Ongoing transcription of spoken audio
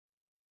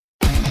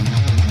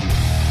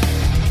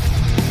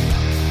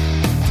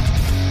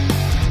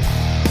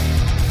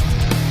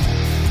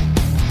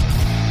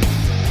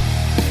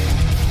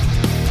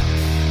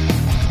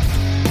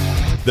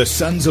The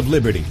Sons of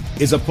Liberty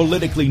is a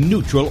politically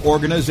neutral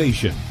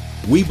organization.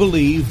 We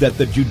believe that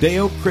the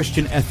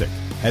Judeo-Christian ethic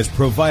has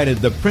provided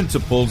the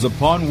principles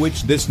upon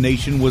which this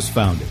nation was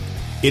founded.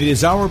 It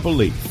is our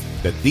belief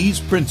that these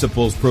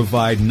principles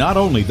provide not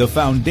only the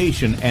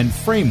foundation and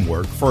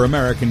framework for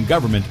American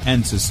government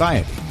and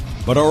society,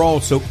 but are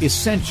also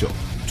essential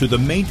to the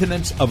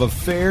maintenance of a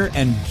fair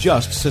and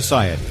just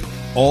society.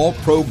 All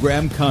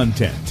program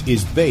content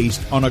is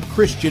based on a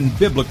Christian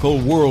biblical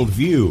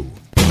worldview.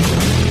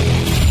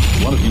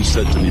 One of you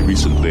said to me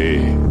recently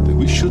that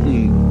we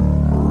shouldn't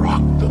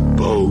rock the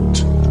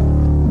boat.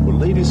 Well,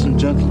 ladies and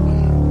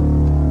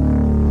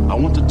gentlemen, I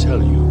want to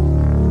tell you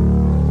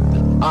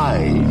that I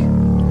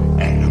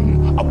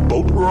am a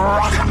boat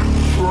rocker.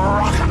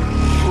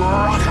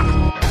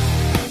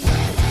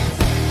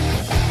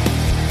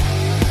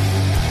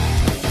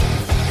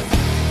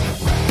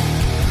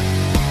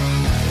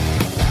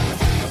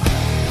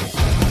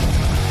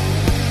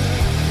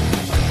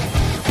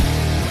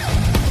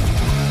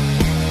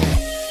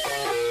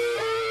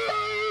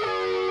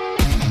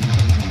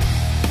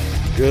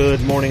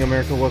 Good morning,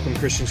 America. Welcome,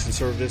 Christians,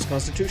 conservatives,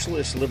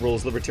 constitutionalists,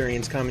 liberals,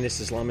 libertarians,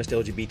 communists, Islamists,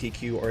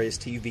 LGBTQ,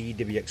 RSTV,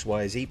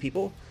 WXYZ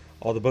people,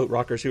 all the boat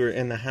rockers who are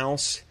in the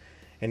house,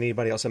 and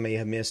anybody else I may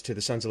have missed to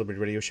the Sons of Liberty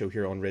radio show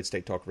here on Red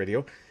State Talk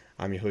Radio.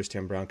 I'm your host,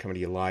 Tim Brown, coming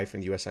to you live from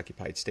the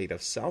U.S.-occupied state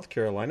of South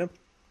Carolina.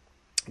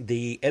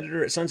 The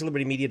editor at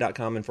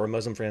sonsoflibertymedia.com, and for our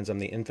Muslim friends, I'm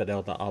the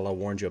infidel that Allah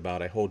warned you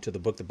about. I hold to the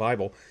book, the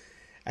Bible,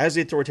 as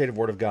the authoritative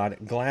Word of God.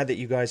 Glad that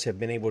you guys have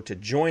been able to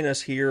join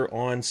us here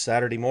on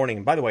Saturday morning.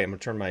 And by the way, I'm going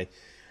to turn my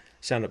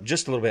sound up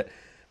just a little bit.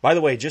 By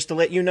the way, just to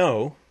let you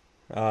know,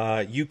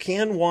 you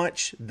can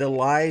watch the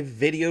live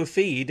video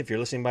feed. If you're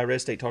listening by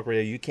Red State Talk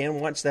Radio, you can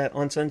watch that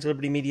on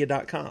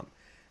sonsoflibertymedia.com.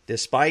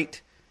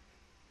 Despite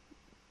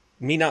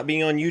me not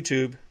being on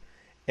YouTube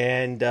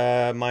and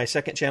my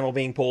second channel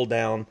being pulled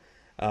down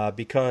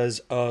because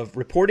of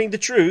reporting the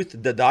truth,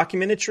 the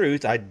documented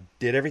truth. I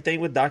did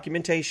everything with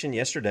documentation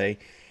yesterday,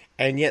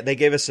 and yet they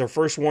gave us their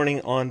first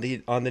warning on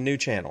the new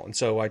channel. And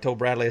so I told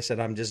Bradley, I said,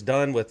 I'm just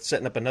done with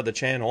setting up another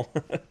channel.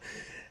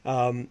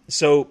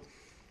 So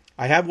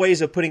I have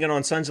ways of putting it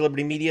on Sons of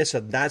Liberty Media, so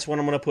that's what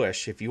I'm going to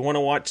push. If you want to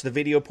watch the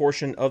video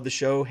portion of the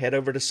show, head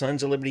over to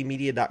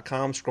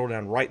sonsoflibertymedia.com. Scroll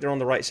down right there on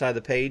the right side of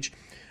the page.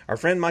 Our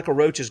friend Michael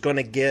Roach is going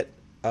to get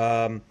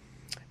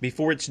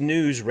Before It's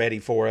News ready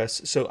for us,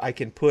 so I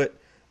can put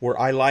where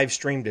I live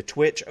stream to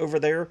Twitch over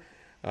there,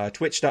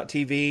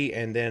 twitch.tv,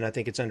 and then I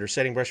think it's under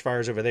Setting Brush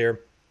Fires over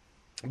there.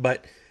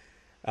 But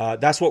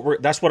that's what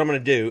I'm going to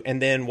do.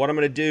 And then what I'm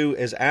going to do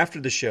is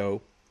after the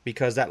show,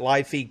 because that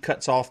live feed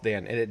cuts off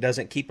then, and it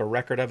doesn't keep a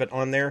record of it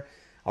on there,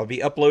 I'll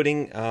be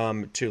uploading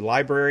to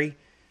Library,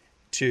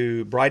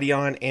 to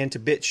Brighteon, and to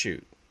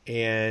BitChute.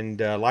 And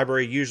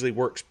Library usually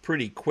works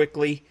pretty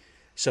quickly,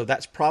 so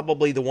that's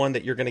probably the one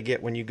that you're going to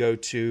get when you go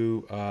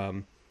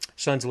to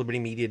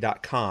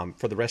sonsoflibertymedia.com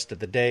for the rest of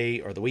the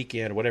day or the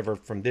weekend or whatever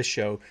from this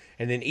show.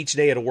 And then each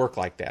day it'll work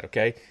like that,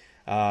 okay?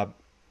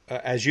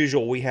 As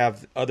usual, we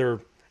have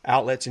other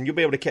outlets, and you'll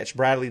be able to catch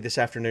Bradley this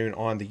afternoon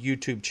on the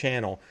YouTube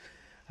channel.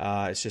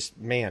 It's just,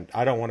 man,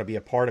 I don't want to be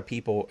a part of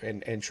people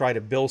and try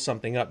to build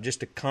something up just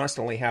to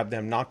constantly have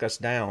them knock us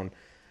down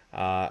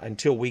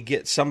until we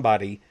get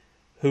somebody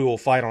who will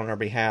fight on our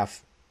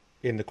behalf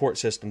in the court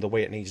system the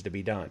way it needs to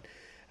be done.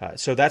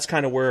 So that's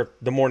kind of where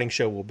the morning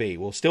show will be.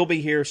 We'll still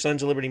be here,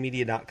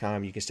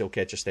 sonsoflibertymedia.com. You can still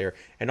catch us there.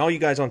 And all you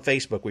guys on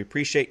Facebook, we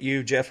appreciate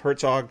you. Jeff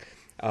Herzog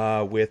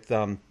with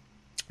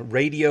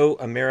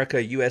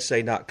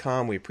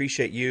RadioAmericaUSA.com. We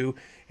appreciate you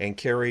and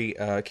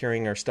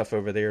carrying our stuff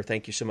over there.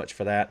 Thank you so much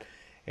for that.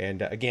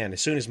 And again,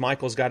 as soon as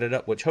Michael's got it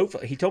up, which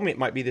hopefully he told me it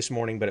might be this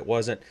morning, but it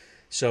wasn't.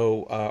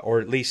 So, or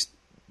at least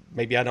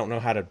maybe I don't know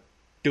how to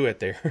do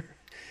it there.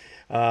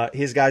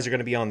 His guys are going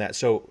to be on that.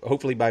 So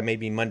hopefully by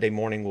maybe Monday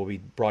morning, we'll be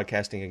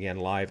broadcasting again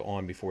live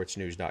on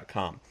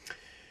beforeitsnews.com.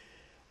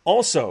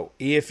 Also,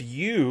 if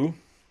you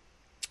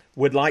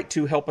would like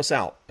to help us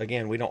out,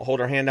 again, we don't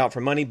hold our hand out for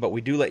money, but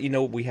we do let you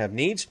know we have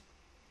needs.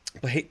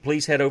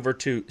 Please head over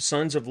to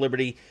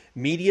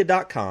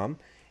sonsoflibertymedia.com.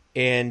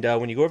 And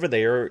when you go over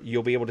there,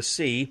 you'll be able to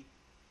see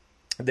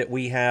that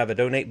we have a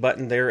donate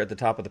button there at the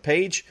top of the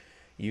page.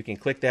 You can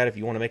click that if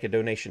you want to make a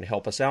donation to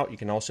help us out. You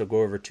can also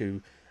go over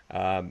to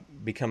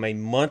become a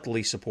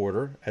monthly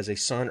supporter as a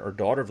son or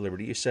daughter of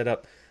liberty. You set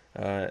up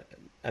an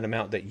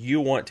amount that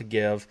you want to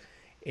give,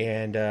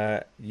 and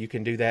you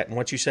can do that. And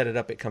once you set it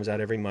up, it comes out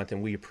every month,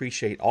 and we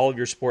appreciate all of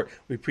your support.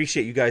 We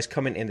appreciate you guys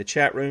coming in the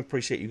chat room,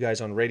 appreciate you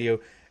guys on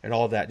radio and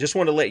all of that. Just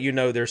want to let you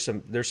know there's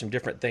some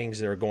different things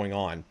that are going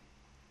on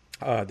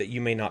that you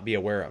may not be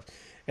aware of.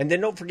 And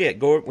then don't forget,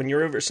 go when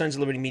you're over at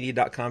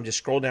sonsoflibertymedia.com, just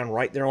scroll down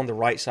right there on the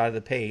right side of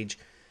the page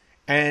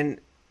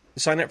and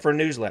sign up for a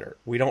newsletter.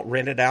 We don't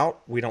rent it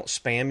out. We don't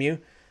spam you.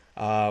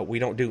 We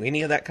don't do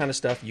any of that kind of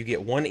stuff. You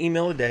get one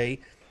email a day.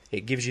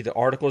 It gives you the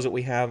articles that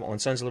we have on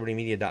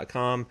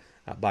sonsoflibertymedia.com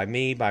by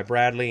me, by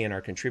Bradley, and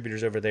our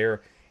contributors over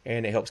there,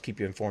 and it helps keep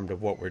you informed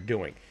of what we're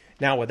doing.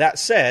 Now, with that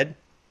said,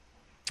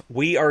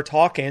 we are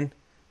talking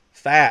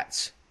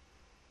fats.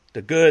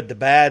 The good, the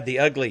bad, the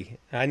ugly.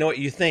 I know what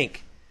you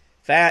think.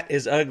 fat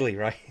is ugly,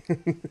 right?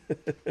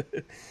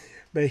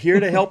 But here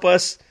to help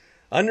us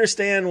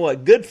understand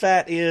what good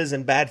fat is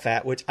and bad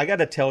fat, which I got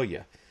to tell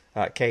you,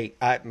 Kate,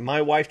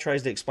 my wife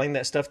tries to explain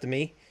that stuff to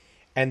me,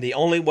 and the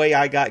only way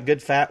I got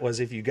good fat was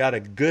if you got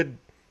a good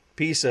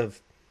piece of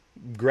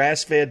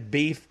grass-fed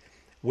beef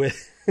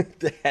with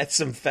that had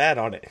some fat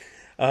on it.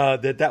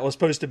 That was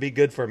supposed to be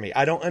good for me.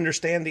 I don't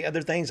understand the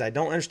other things. I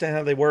don't understand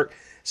how they work.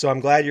 So I'm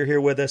glad you're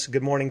here with us.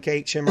 Good morning,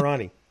 Kate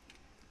Shemirani.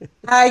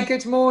 Hi,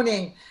 good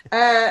morning.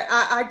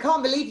 I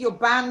can't believe you're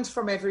banned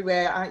from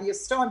everywhere. You're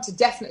starting to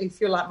definitely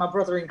feel like my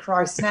brother in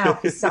Christ now,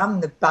 because I'm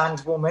the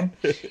banned woman.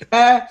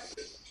 And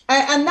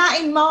that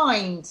in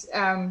mind,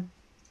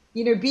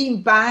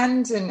 being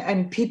banned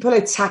and people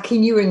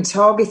attacking you and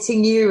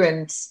targeting you,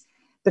 and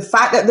the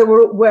fact that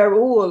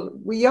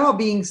we are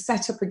being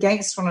set up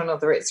against one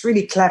another. It's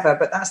really clever,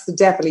 but that's the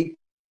devilly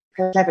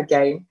clever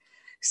game.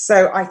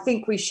 So I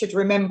think we should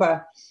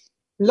remember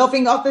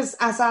loving others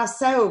as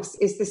ourselves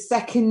is the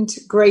second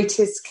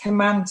greatest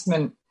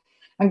commandment.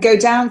 And go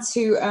down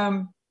to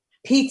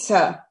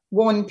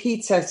 1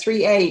 Peter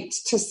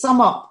 3:8 to sum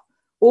up: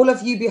 all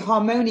of you be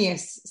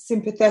harmonious,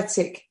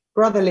 sympathetic,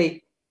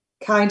 brotherly,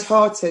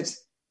 kind-hearted,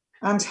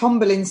 and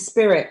humble in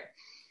spirit.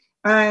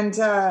 And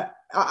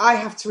I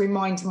have to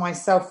remind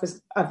myself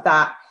of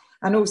that.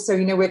 And also,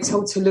 we're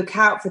told to look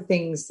out for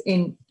things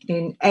in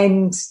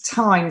end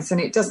times.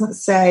 And it doesn't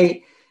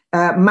say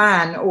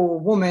man or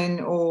woman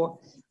or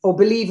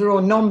believer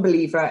or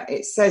non-believer.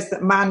 It says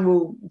that man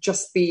will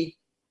just be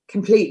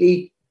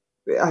completely,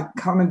 I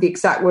can't remember the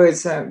exact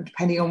words,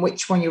 depending on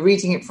which one you're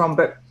reading it from,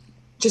 but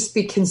just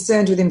be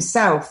concerned with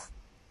himself,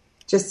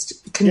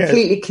 just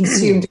completely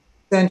consumed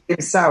with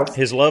himself.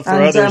 His love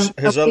for others,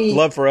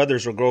 love for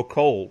others will grow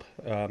cold.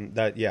 And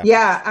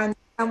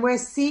we're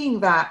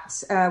seeing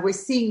that. We're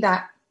seeing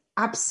that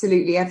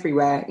absolutely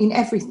everywhere, in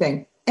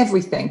everything.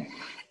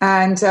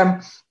 And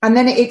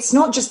then it's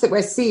not just that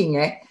we're seeing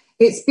it.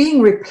 It's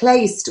being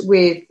replaced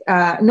with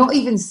not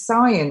even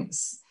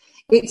science.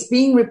 It's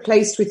being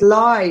replaced with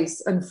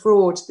lies and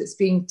fraud that's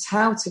being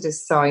touted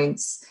as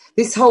science.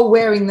 This whole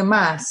wearing the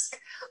mask.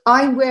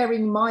 I'm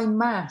wearing my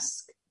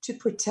mask to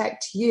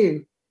protect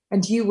you,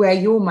 and you wear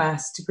your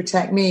mask to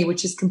protect me,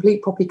 which is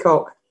complete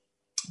poppycock.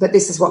 But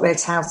this is what they're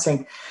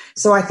touting.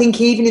 So I think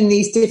even in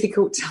these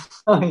difficult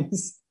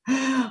times,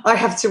 I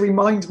have to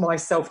remind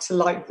myself to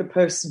like the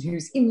person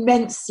who's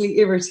immensely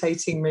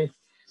irritating me.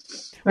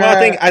 Well,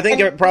 I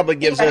think it probably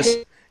gives us.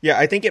 Yeah,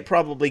 I think it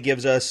probably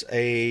gives us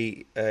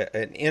an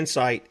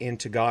insight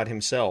into God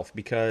Himself,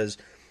 because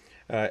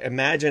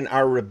imagine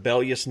our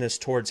rebelliousness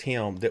towards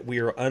Him, that we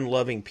are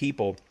unloving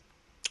people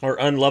or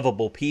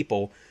unlovable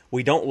people.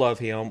 We don't love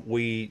Him.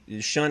 We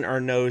shun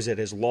our nose at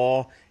His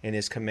law and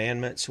His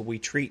commandments. We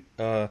treat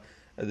the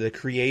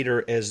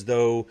Creator as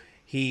though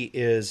He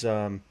is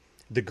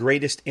the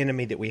greatest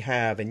enemy that we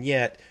have. And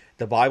yet,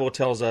 the Bible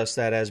tells us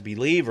that as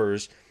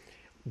believers,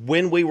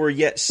 when we were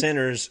yet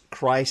sinners,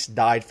 Christ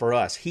died for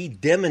us. He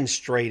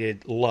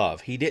demonstrated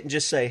love. He didn't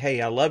just say, hey,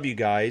 I love you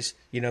guys,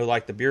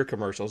 like the beer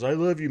commercials. I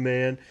love you,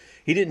 man.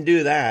 He didn't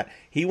do that.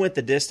 He went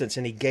the distance,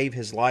 and He gave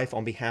His life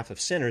on behalf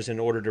of sinners in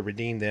order to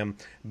redeem them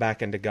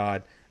back into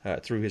God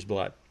through His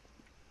blood.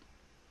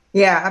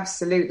 Yeah,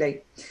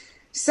 absolutely.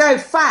 So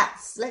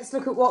fats, let's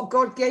look at what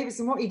God gave us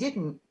and what He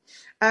didn't.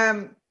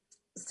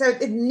 So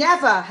it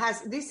never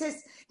has,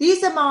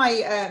 these are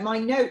my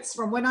notes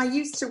from when I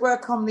used to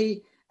work on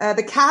the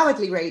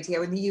cowardly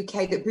radio in the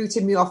UK that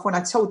booted me off when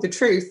I told the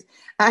truth.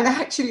 And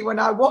actually, when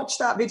I watched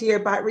that video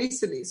back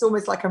recently, it's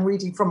almost like I'm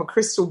reading from a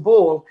crystal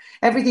ball.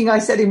 Everything I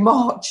said in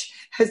March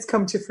has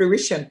come to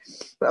fruition.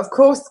 But of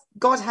course,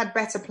 God had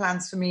better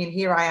plans for me, and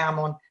here I am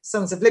on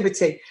Sons of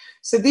Liberty.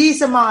 So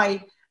these are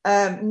my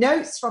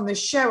notes from the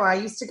show. I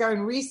used to go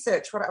and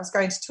research what I was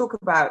going to talk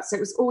about, so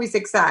it was always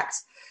exact.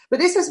 But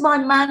this was my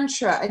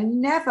mantra,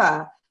 and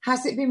never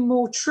has it been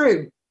more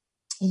true.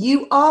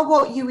 You are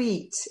what you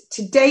eat.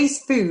 Today's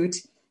food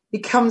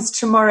becomes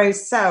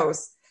tomorrow's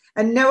cells.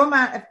 And no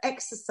amount of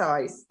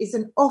exercise is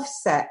an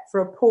offset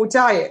for a poor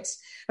diet.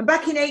 And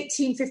back in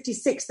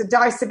 1856, the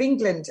Dice of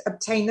England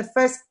obtained the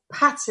first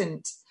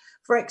patent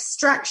for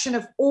extraction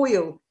of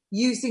oil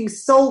using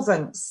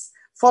solvents,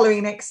 following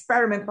an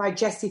experiment by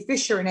Jesse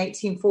Fisher in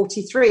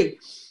 1843.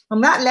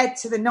 And that led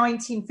to the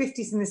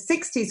 1950s and the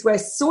 60s, where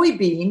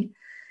soybean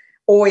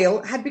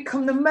oil had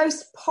become the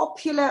most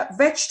popular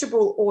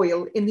vegetable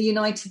oil in the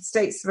United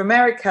States of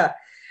America.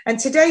 And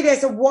today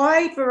there's a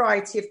wide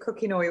variety of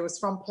cooking oils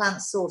from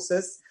plant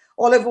sources: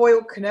 olive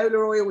oil,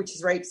 canola oil, which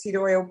is rapeseed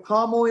oil,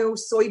 palm oil,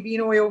 soybean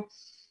oil,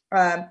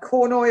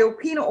 corn oil,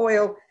 peanut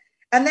oil,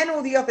 and then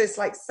all the others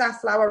like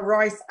safflower,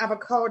 rice,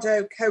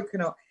 avocado,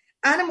 coconut,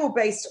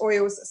 animal-based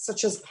oils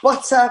such as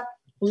butter,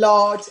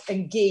 lard,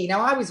 and ghee.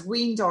 Now, I was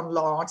weaned on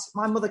lard.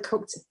 My mother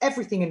cooked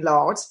everything in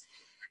lard,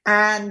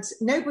 and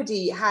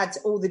nobody had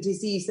all the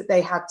disease that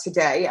they had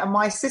today. And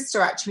my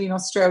sister, actually in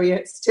Australia,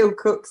 still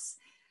cooks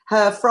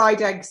her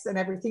fried eggs and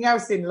everything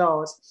else in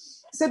lard.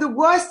 So the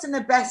worst and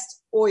the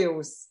best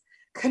oils.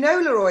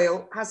 Canola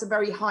oil has a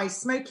very high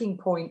smoking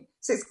point,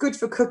 so it's good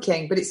for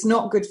cooking, but it's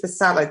not good for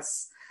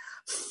salads.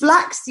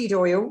 Flaxseed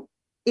oil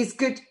is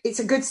good. It's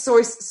a good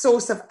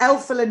source of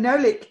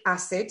alpha-linoleic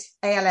acid,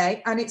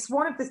 ALA, and it's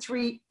one of the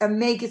 3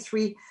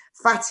 omega-3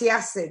 fatty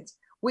acids,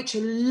 which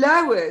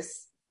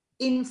lowers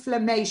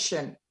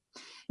inflammation.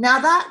 Now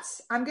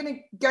I'm going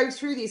to go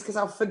through these because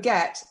I'll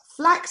forget.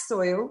 Flax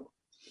oil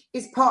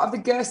is part of the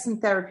Gerson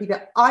therapy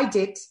that I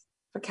did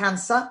for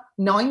cancer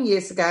 9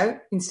 years ago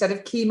instead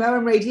of chemo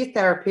and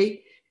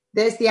radiotherapy.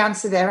 There's the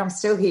answer there. I'm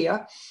still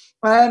here.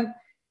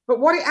 But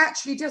what it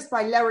actually does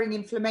by lowering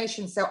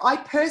inflammation. So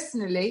I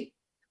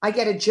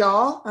get a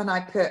jar and I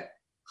put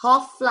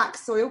half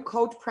flax oil,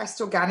 cold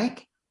pressed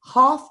organic,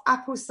 half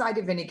apple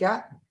cider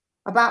vinegar,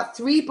 about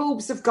 3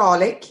 bulbs of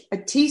garlic, a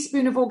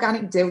teaspoon of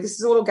organic dill. This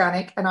is all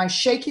organic. And I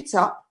shake it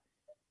up,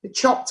 the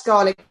chopped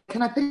garlic,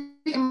 and I put it in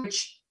the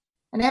fridge.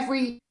 And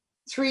every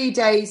 3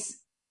 days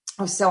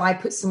or so, I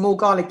put some more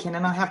garlic in,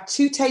 and I have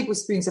 2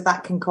 tablespoons of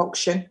that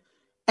concoction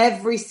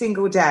every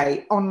single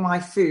day on my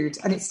food,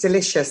 and it's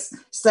delicious.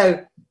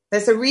 So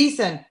there's a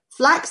reason.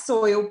 Flax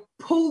oil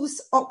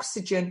pulls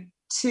oxygen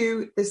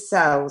to the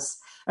cells.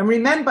 And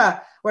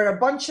remember, we're a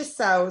bunch of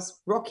cells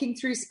rocking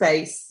through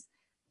space.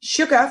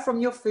 Sugar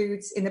from your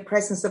foods in the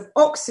presence of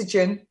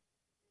oxygen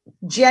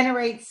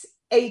generates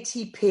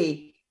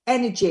ATP,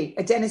 energy,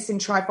 adenosine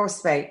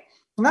triphosphate.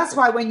 And that's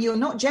why when you're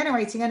not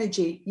generating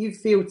energy, you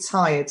feel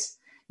tired.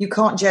 You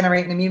can't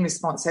generate an immune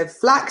response. So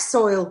flax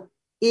oil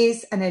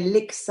is an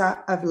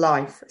elixir of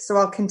life. So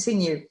I'll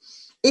continue.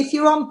 If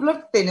you're on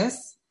blood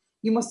thinners,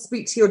 you must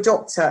speak to your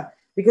doctor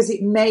because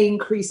it may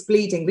increase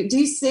bleeding. But do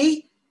you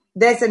see?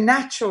 There's a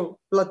natural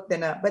blood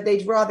thinner, but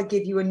they'd rather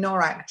give you a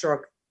NORAC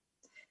drug.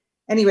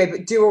 Anyway,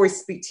 but do always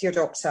speak to your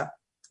doctor.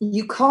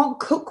 You can't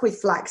cook with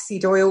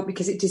flaxseed oil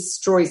because it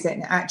destroys it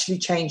and it actually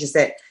changes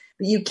it.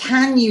 But you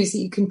can use it.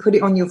 You can put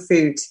it on your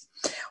food.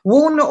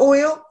 Walnut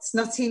oil, it's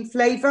nutty in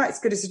flavor. It's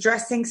good as a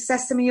dressing.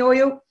 Sesame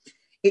oil,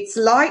 it's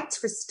light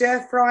for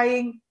stir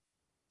frying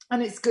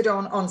and it's good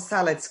on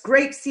salads.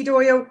 Grapeseed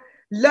oil,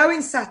 low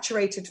in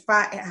saturated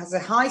fat. It has a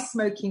high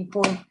smoking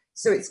point,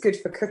 so it's good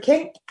for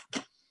cooking.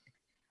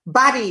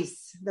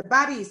 The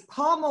baddies,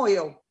 palm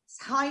oil.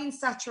 It's high in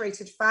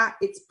saturated fat.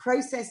 It's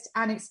processed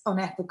and it's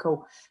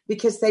unethical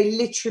because they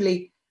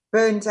literally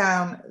burn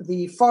down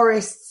the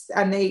forests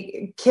and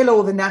they kill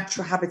all the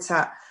natural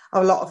habitat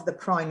of a lot of the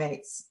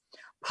primates.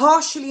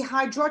 Partially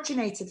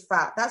hydrogenated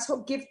fat. That's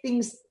what gives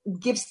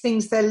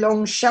things their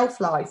long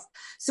shelf life.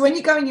 So when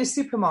you go in your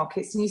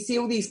supermarkets and you see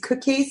all these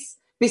cookies,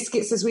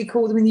 biscuits as we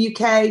call them in the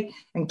UK,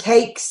 and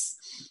cakes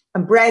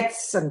and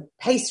breads and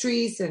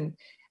pastries and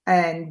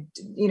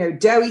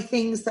doughy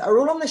things that are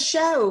all on the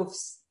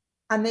shelves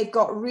and they've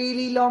got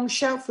really long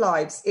shelf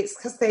lives. It's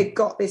because they've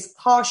got this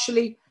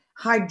partially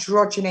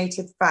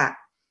hydrogenated fat.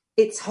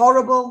 It's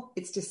horrible.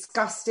 It's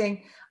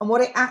disgusting. And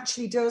what it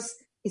actually does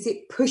is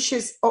it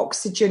pushes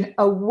oxygen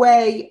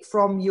away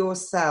from your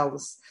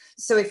cells.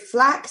 So if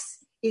flax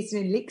is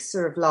an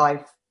elixir of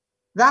life,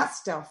 that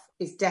stuff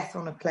is death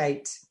on a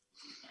plate.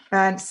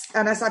 And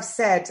as I've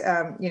said,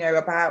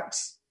 about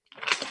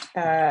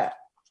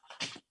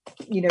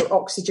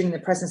oxygen in the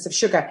presence of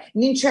sugar.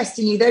 And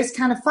interestingly, those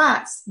kind of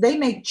fats, they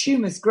make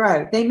tumors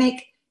grow. They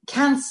make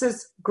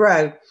cancers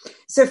grow.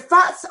 So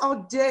fats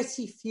are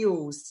dirty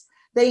fuels.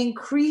 They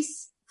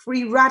increase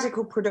free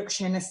radical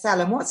production in a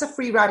cell. And what's a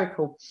free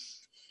radical?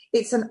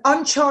 It's an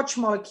uncharged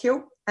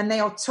molecule, and they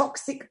are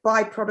toxic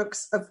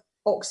byproducts of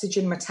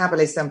oxygen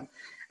metabolism.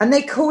 And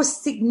they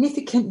cause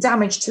significant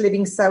damage to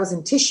living cells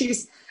and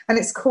tissues, and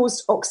it's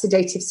caused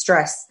oxidative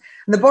stress.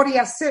 And the body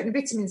has certain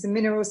vitamins and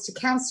minerals to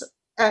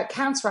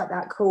counteract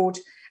that called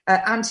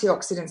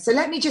antioxidants. So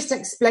let me just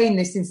explain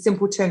this in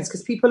simple terms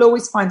because people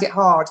always find it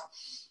hard.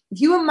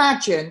 If you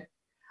imagine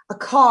a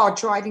car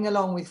driving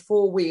along with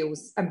 4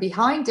 wheels and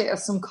behind it are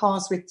some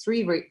cars with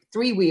three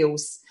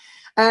wheels,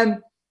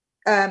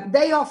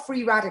 they are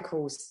free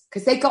radicals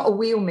because they got a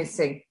wheel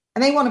missing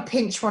and they want to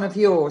pinch one of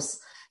yours.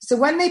 So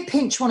when they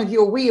pinch one of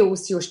your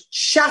wheels, your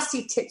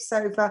chassis tips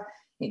over,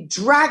 it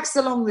drags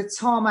along the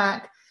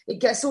tarmac, it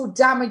gets all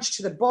damaged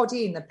to the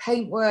body and the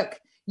paintwork.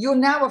 You're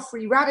now a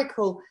free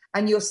radical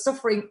and you're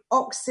suffering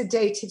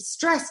oxidative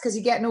stress because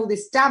you're getting all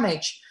this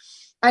damage.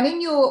 And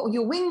in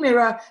your wing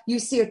mirror, you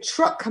see a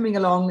truck coming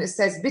along that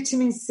says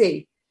vitamin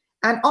C.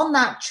 And on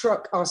that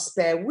truck are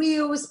spare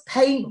wheels,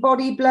 paint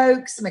body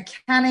blokes,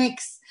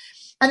 mechanics,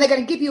 and they're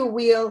going to give you a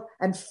wheel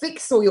and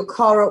fix all your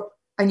car up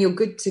and you're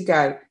good to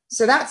go.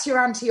 So that's your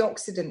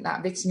antioxidant,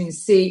 that vitamin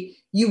C.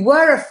 You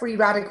were a free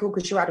radical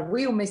because you had a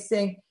wheel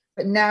missing,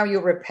 but now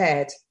you're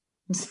repaired.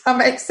 Does that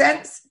make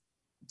sense?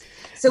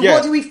 So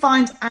What do we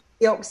find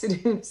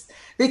antioxidants,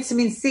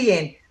 vitamin C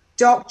in?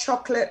 Dark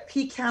chocolate,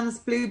 pecans,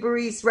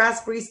 blueberries,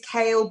 raspberries,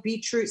 kale,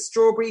 beetroot,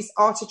 strawberries,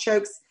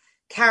 artichokes,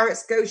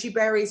 carrots, goji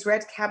berries,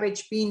 red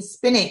cabbage, beans,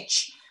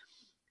 spinach.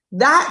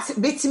 That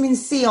vitamin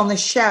C on the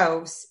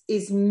shelves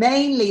is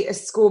mainly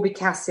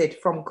ascorbic acid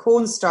from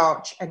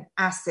cornstarch and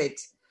acid.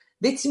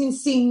 Vitamin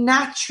C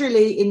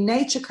naturally in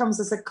nature comes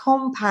as a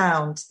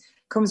compound,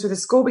 comes with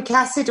ascorbic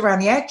acid around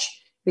the edge,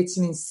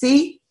 vitamin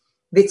C,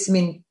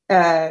 vitamin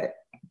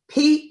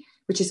P,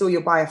 which is all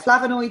your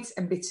bioflavonoids,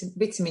 and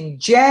vitamin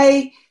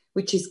J,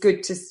 which is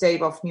good to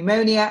stave off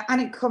pneumonia. And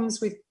it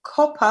comes with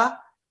copper,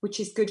 which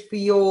is good for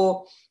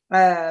your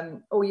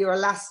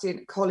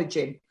elastin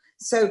collagen.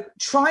 So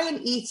try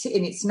and eat it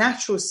in its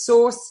natural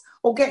source,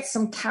 or get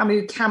some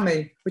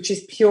camu, which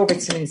is pure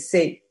vitamin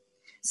C.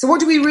 So what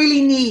do we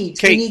really need?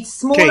 Kate, we need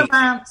small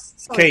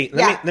amounts. Sorry. Kate,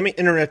 let me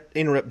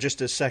interrupt just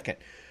a second.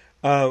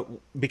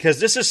 Because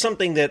this is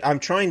something that I'm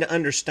trying to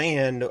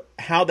understand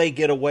how they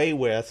get away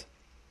with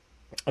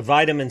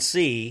vitamin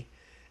C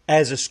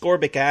as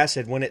ascorbic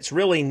acid when it's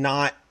really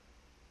not.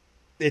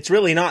 It's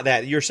really not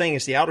that. You're saying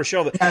it's the outer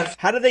shell. But no.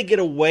 How do they get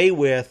away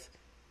with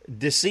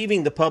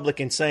deceiving the public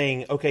and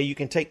saying, okay, you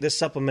can take this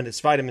supplement, it's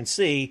vitamin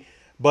C,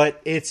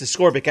 but it's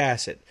ascorbic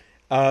acid,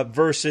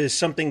 versus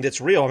something that's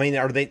real? I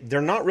mean,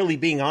 they're not really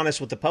being honest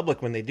with the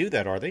public when they do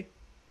that, are they?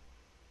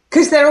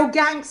 Because they're all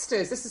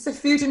gangsters. This is the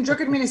Food and Drug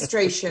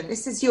Administration.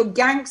 This is your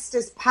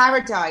gangsters'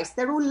 paradise.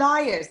 They're all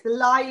liars. The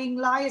lying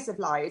liars of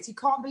liars. You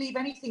can't believe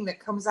anything that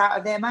comes out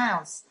of their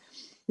mouths.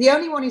 The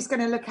only one who's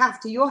going to look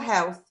after your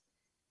health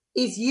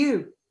is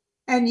you.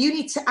 And you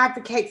need to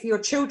advocate for your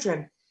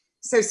children.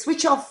 So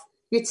switch off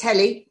your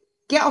telly,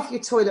 get off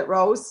your toilet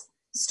rolls,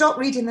 stop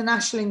reading the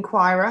National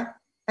Enquirer,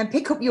 and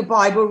pick up your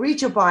Bible,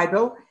 read your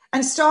Bible,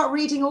 and start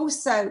reading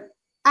also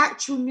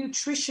actual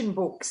nutrition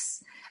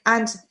books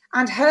and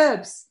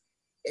herbs.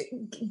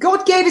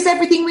 God gave us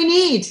everything we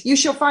need. You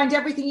shall find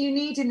everything you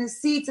need in the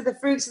seeds of the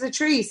fruits of the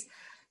trees.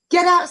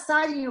 Get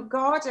outside in your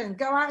garden.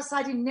 Go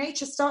outside in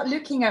nature. Start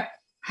looking at,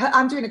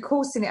 I'm doing a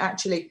course in it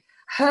actually,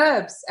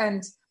 herbs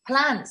and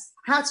plants,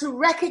 how to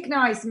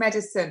recognize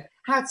medicine,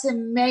 how to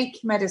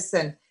make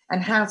medicine,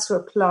 and how to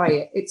apply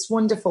it. It's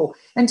wonderful.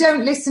 And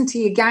don't listen to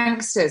your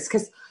gangsters,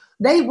 because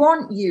they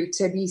want you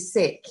to be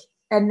sick,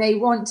 and they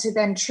want to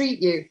then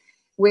treat you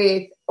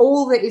with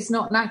all that is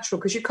not natural,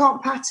 because you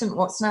can't patent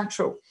what's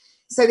natural.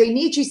 So they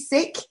need you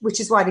sick, which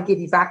is why they give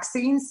you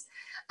vaccines.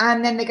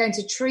 And then they're going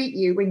to treat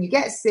you when you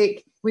get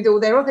sick with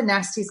all their other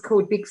nasties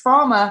called Big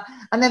Pharma.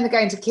 And then they're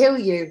going to kill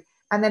you.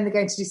 And then they're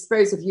going to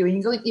dispose of you.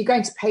 And you're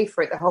going to pay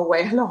for it the whole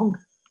way along,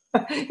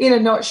 in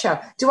a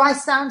nutshell. Do I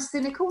sound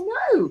cynical?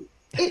 No,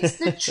 it's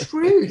the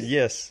truth.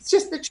 Yes. It's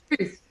just the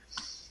truth.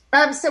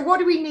 So what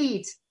do we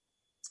need?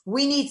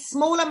 We need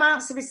small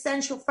amounts of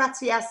essential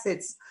fatty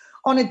acids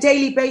on a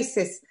daily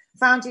basis,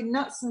 found in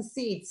nuts and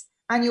seeds.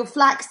 And your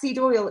flaxseed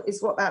oil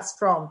is what that's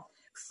from.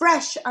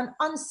 Fresh and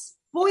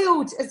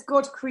unspoiled as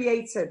God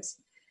created.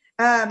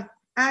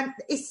 And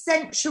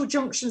essential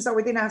junctions are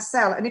within our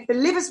cell. And if the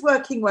liver's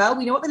working well,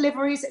 we know what the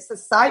liver is. It's the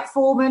site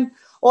foreman.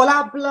 All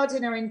our blood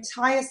in our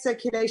entire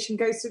circulation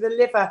goes through the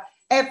liver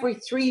every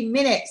 3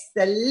 minutes.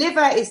 The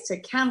liver is to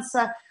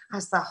cancer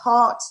as the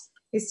heart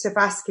is to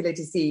vascular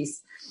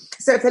disease.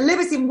 So if the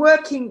liver's in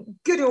working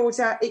good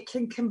order, it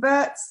can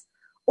convert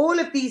all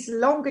of these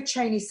longer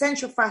chain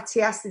essential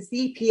fatty acids,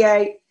 the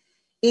EPA,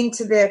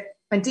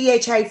 and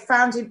DHA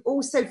found in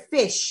also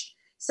fish.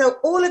 So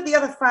all of the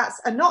other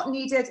fats are not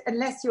needed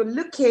unless you're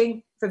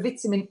looking for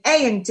vitamin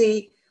A and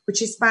D,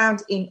 which is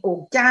found in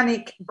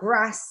organic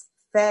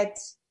grass-fed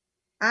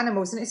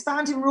animals. And it's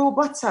found in raw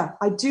butter.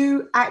 I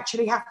do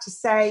actually have to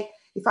say,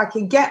 if I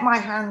can get my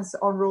hands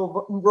on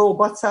raw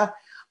butter,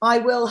 I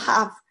will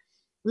have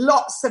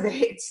lots of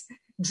it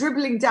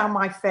dribbling down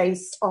my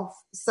face off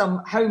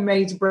some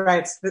homemade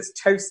bread that's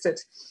toasted.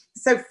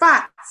 So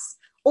fats,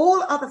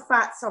 all other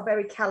fats are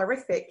very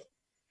calorific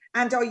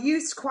and are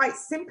used quite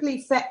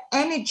simply for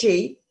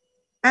energy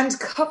and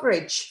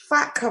coverage,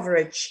 fat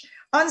coverage.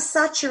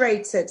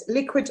 Unsaturated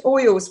liquid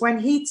oils, when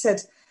heated,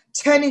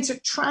 turn into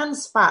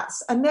trans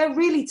fats, and they're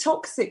really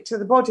toxic to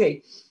the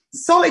body.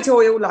 Solid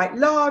oil like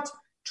lard,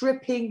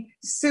 dripping,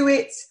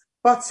 suet,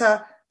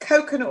 butter,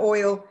 coconut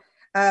oil,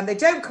 they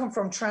don't come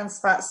from trans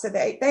fats, so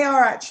they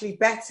are actually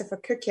better for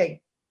cooking.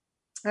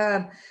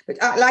 But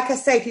like I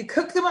say, if you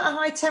cook them at a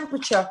high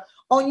temperature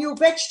on your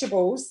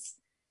vegetables,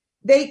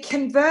 they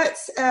convert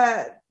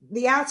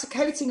the outer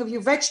coating of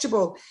your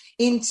vegetable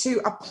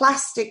into a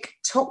plastic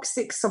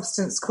toxic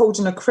substance called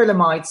an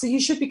acrylamide. So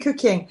you should be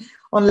cooking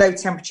on low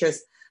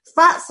temperatures.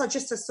 Fats are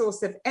just a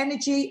source of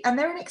energy, and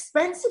they're an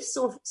expensive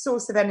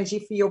source of energy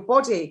for your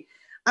body,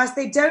 as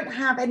they don't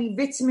have any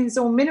vitamins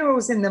or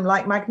minerals in them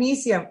like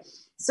magnesium.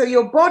 So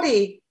your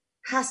body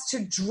has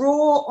to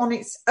draw on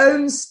its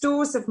own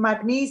stores of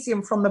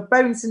magnesium from the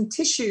bones and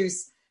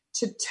tissues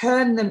to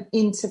turn them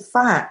into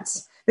fat.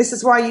 This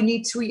is why you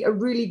need to eat a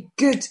really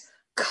good,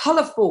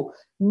 colourful,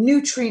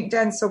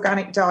 nutrient-dense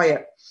organic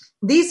diet.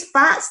 These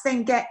fats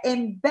then get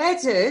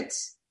embedded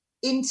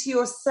into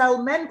your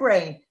cell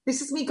membrane.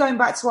 This is me going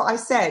back to what I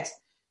said.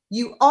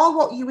 You are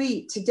what you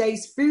eat.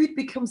 Today's food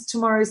becomes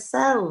tomorrow's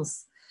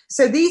cells.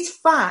 So these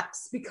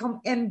fats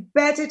become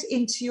embedded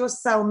into your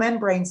cell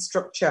membrane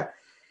structure,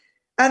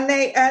 and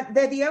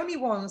they're the only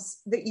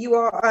ones that you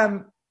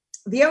are.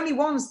 The only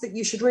ones that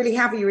you should really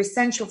have are your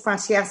essential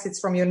fatty acids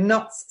from your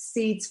nuts,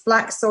 seeds,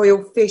 flax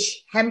oil,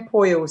 fish, hemp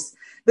oils.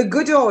 The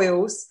good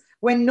oils,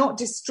 when not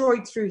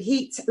destroyed through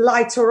heat,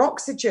 light, or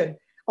oxygen,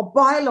 are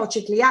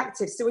biologically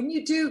active. So when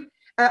you do,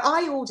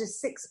 I order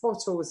 6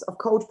 bottles of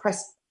cold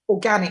pressed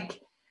organic,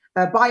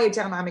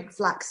 biodynamic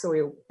flax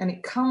oil. And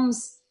it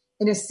comes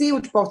in a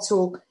sealed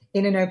bottle,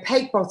 in an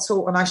opaque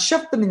bottle, and I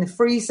shove them in the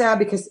freezer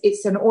because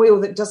it's an oil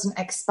that doesn't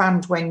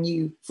expand when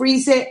you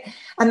freeze it.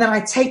 And then I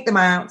take them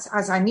out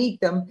as I need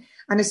them.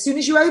 And as soon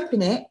as you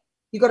open it,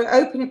 you've got to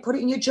open it, put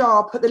it in your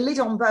jar, put the lid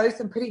on both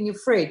and put it in your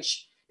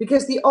fridge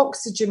because the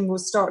oxygen will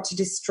start to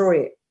destroy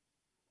it.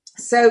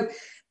 So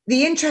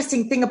the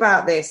interesting thing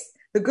about this,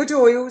 the good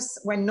oils,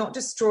 when not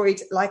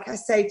destroyed, like I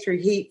say, through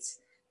heat,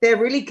 they're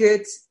really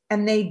good.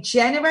 And they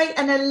generate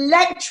an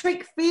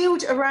electric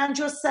field around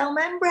your cell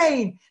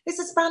membrane. This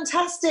is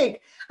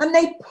fantastic. And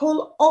they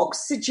pull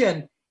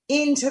oxygen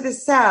into the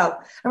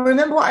cell. And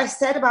remember what I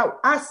said about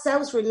our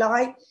cells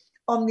rely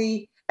on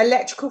the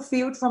electrical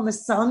field from the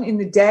sun in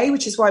the day,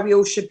 which is why we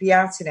all should be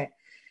out in it.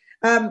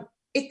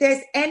 If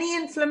there's any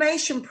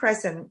inflammation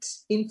present,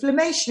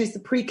 inflammation is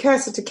the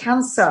precursor to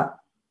cancer,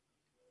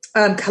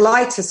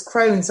 colitis,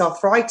 Crohn's,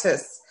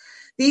 arthritis.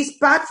 These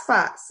bad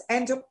fats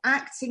end up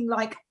acting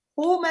like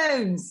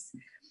hormones,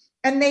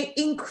 and they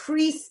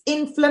increase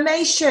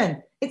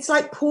inflammation. It's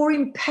like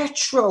pouring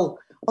petrol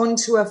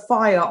onto a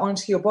fire,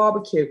 onto your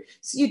barbecue.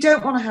 So you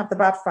don't want to have the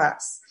bad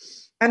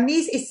fats. And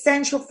these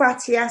essential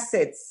fatty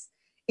acids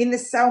in the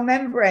cell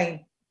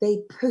membrane,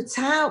 they put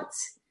out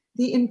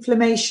the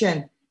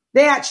inflammation.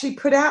 They actually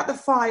put out the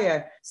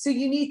fire. So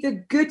you need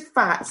the good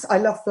fats. I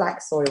love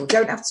flax oil.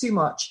 Don't have too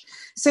much.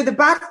 So the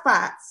bad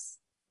fats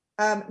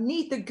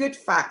need the good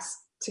fats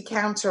to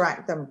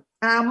counteract them.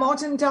 Our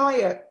modern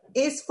diet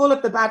is full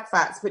of the bad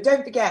fats, but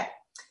don't forget,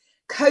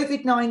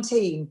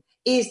 COVID-19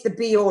 is the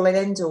be-all and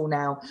end-all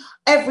now.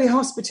 Every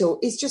hospital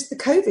is just the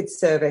COVID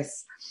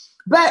service,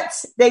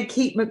 but they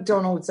keep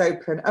McDonald's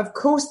open. Of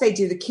course they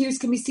do. The queues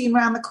can be seen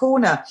around the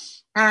corner,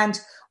 and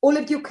all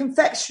of your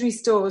confectionery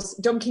stores,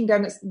 Dunkin'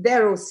 Donuts,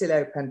 they're all still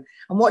open.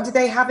 And what do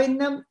they have in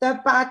them? The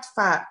bad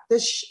fat,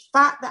 the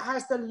fat that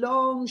has the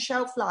long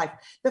shelf life,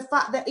 the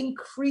fat that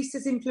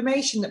increases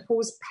inflammation, that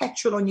pours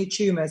petrol on your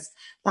tumours.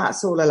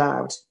 That's all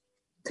allowed,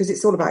 because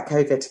it's all about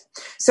COVID.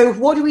 So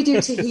what do we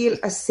do to heal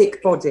a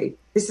sick body?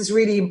 This is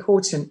really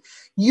important.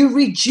 You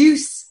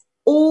reduce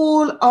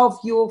all of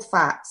your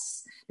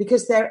fats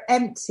because they're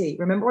empty.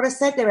 Remember what I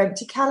said? They're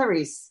empty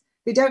calories.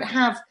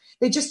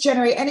 They just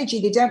generate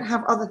energy. They don't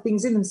have other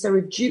things in them. So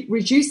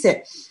reduce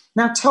it.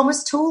 Now,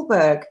 Thomas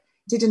Thalberg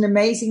did an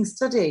amazing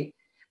study,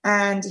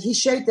 and he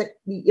showed that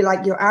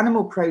your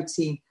animal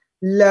protein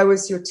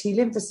lowers your T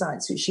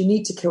lymphocytes, which you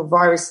need to kill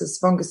viruses,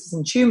 funguses,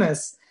 and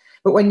tumors.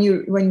 But when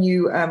you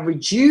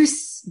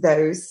reduce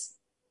those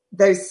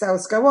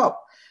cells go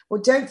up.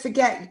 Well, don't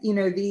forget,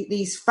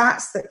 these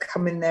fats that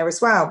come in there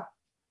as well.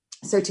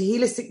 So to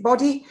heal a sick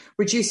body,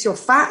 reduce your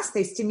fats.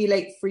 They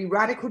stimulate free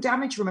radical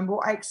damage. Remember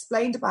what I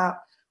explained about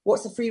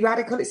what's a free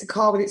radical? It's a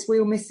car with its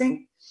wheel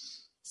missing.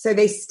 So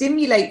they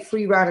stimulate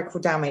free radical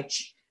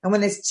damage. And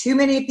when there's too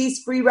many of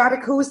these free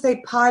radicals,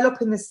 they pile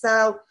up in the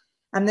cell,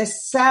 and the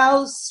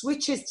cell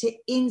switches to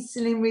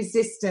insulin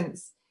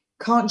resistance,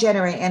 can't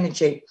generate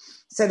energy.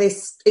 So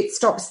it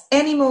stops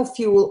any more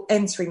fuel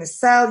entering the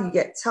cell. You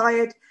get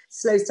tired,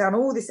 slows down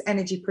all this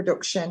energy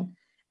production,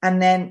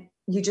 and then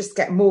you just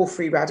get more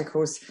free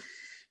radicals.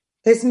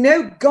 There's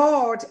no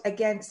guard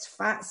against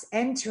fats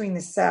entering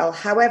the cell.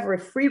 However,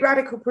 if free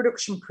radical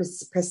production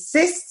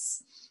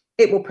persists,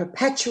 it will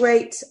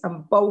perpetuate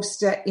and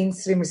bolster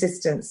insulin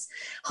resistance.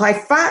 High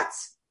fat,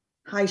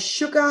 high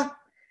sugar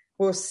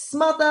will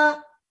smother,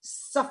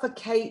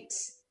 suffocate,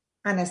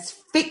 and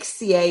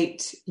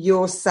asphyxiate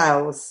your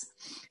cells.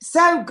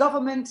 So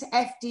government,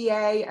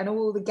 FDA, and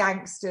all the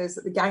gangsters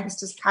at the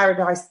gangsters'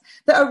 paradise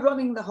that are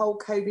running the whole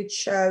COVID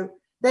show,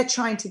 they're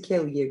trying to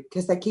kill you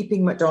because they're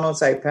keeping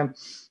McDonald's open.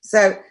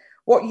 So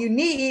what you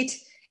need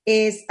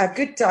is a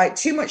good diet.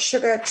 Too much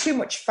sugar, too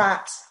much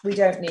fat, we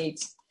don't need.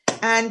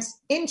 And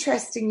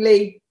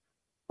interestingly,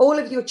 all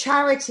of your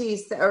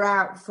charities that are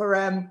out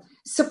for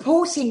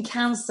supporting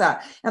cancer,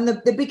 and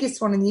the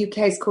biggest one in the UK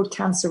is called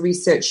Cancer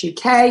Research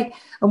UK.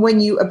 And when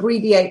you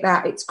abbreviate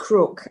that, it's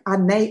CROOK.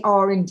 And they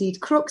are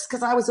indeed crooks,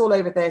 because I was all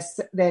over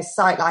their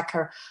site like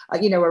a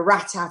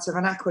rat out of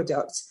an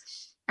aqueduct.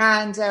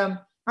 And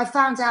I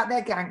found out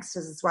they're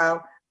gangsters as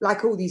well,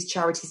 like all these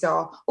charities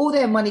are. All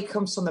their money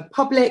comes from the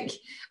public,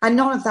 and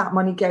none of that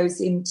money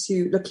goes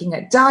into looking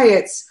at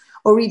diets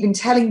or even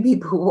telling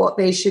people what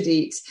they should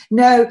eat.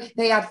 No,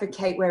 they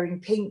advocate wearing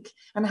pink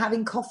and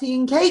having coffee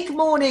and cake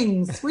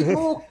mornings with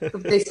more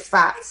of this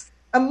fat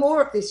and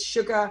more of this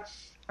sugar.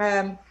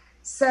 Kate,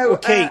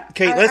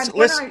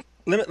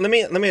 let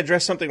me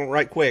address something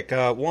right quick.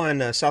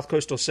 South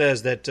Coastal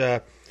says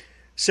that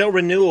cell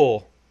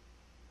renewal.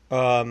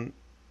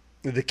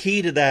 The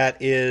key to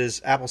that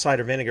is apple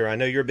cider vinegar. I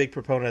know you're a big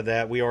proponent of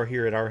that. We are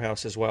here at our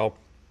house as well.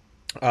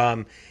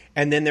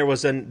 And then there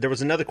was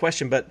another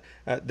question, but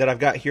that I've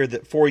got here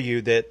for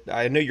you that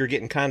I know you're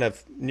getting kind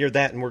of near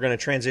that, and we're going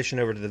to transition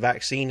over to the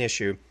vaccine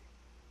issue.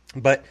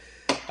 But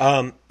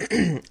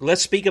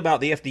let's speak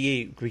about the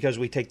FDA, because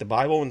we take the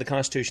Bible and the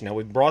Constitution. Now,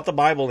 we've brought the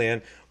Bible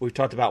in. We've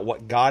talked about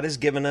what God has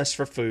given us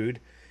for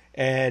food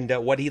and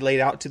what he laid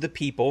out to the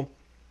people.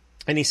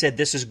 And he said,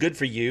 this is good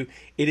for you.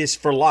 It is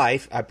for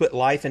life. I put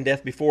life and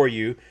death before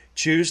you.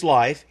 Choose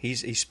life.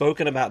 He's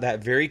spoken about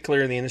that very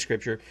clearly in the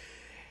scripture.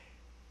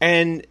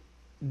 And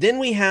then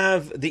we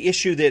have the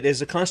issue that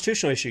is a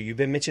constitutional issue. You've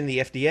been mentioning the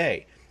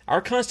FDA.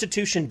 Our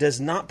Constitution does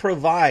not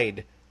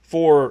provide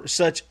for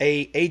such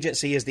a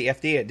agency as the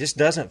FDA. It just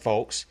doesn't,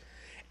 folks.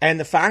 And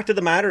the fact of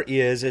the matter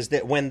is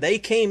that when they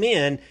came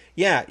in,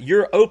 yeah,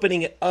 you're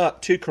opening it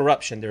up to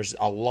corruption. There's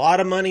a lot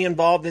of money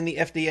involved in the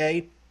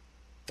FDA.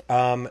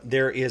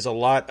 There is a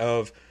lot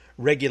of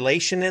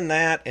regulation in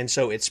that, and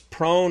so it's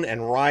prone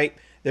and ripe.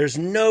 There's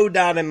no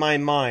doubt in my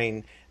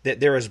mind that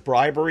there is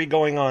bribery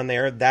going on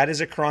there. That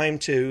is a crime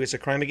too. It's a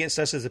crime against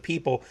us as a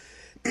people.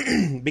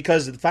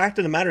 Because the fact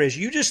of the matter is,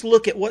 you just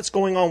look at what's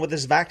going on with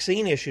this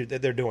vaccine issue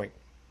that they're doing,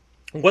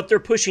 what they're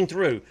pushing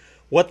through,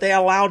 what they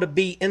allow to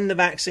be in the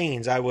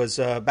vaccines. I was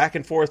back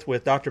and forth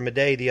with Dr.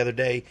 Madej the other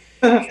day,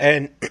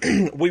 and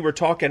we were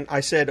talking.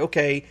 I said,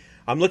 okay,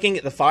 I'm looking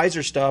at the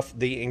Pfizer stuff,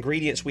 the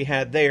ingredients we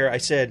had there. I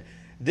said,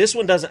 this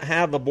one doesn't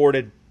have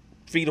aborted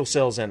fetal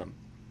cells in them.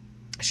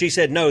 She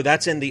said, no,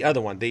 that's in the other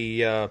one.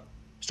 The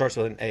starts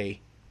with an A.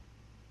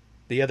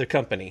 The other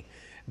company.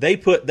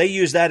 They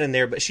use that in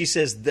there, but she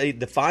says the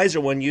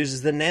Pfizer one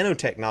uses the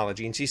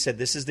nanotechnology, and she said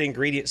this is the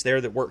ingredients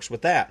there that works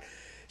with that.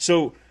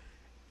 So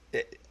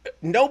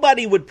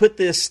nobody would put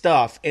this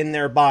stuff in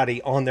their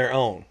body on their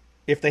own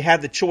if they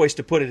had the choice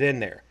to put it in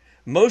there.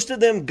 Most of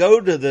them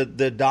go to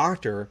the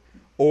doctor,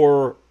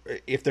 or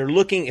if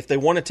they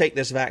want to take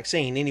this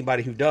vaccine,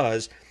 anybody who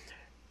does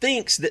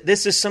thinks that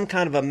this is some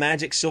kind of a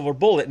magic silver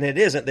bullet, and it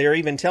isn't. They're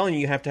even telling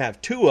you have to have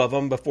 2 of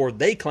them before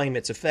they claim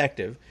it's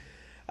effective.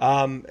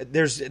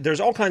 There's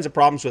all kinds of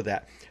problems with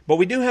that. But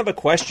we do have a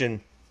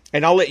question,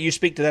 and I'll let you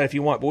speak to that if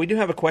you want, but we do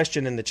have a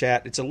question in the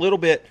chat. It's a little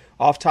bit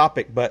off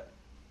topic, but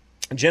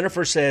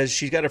Jennifer says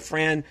she's got a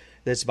friend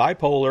that's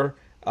bipolar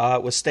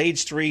with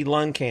stage 3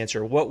 lung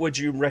cancer. What would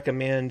you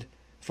recommend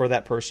for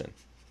that person?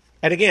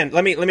 And again,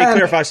 let me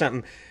clarify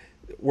something.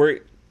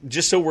 We're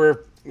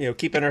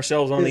keeping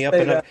ourselves on the up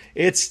and up.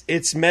 It's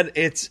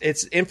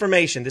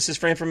information. This is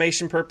for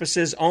information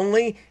purposes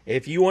only.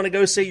 If you want to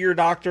go see your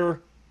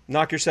doctor,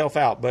 knock yourself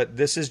out. But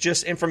this is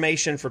just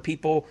information for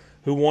people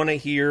who want to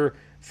hear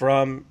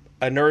from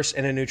a nurse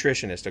and a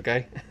nutritionist,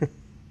 okay?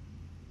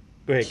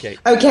 Go ahead, Kate.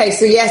 Okay,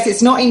 so yes,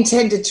 it's not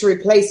intended to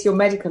replace your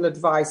medical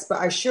advice, but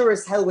I sure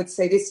as hell would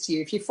say this to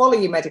you. If you follow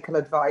your medical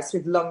advice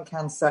with lung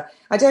cancer,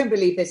 I don't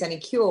believe there's any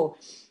cure.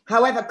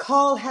 However,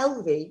 Carl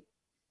Helvey,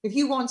 if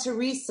you want to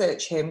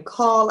research him,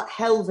 Carl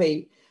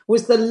Helvey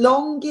was the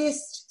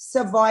longest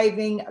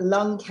surviving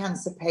lung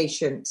cancer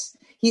patient.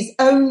 He's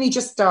only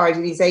just died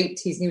in his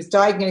 80s, and he was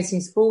diagnosed in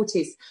his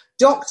 40s.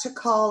 Dr.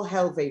 Carl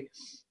Helvey,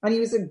 and he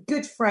was a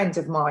good friend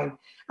of mine,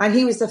 and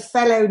he was a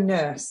fellow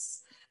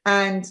nurse,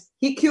 and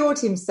he cured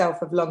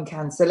himself of lung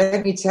cancer,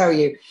 let me tell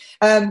you.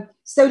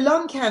 So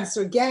lung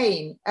cancer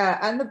again,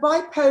 and the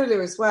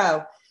bipolar as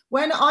well.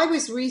 When I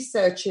was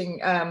researching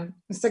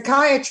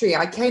psychiatry,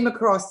 I came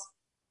across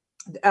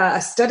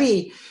a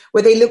study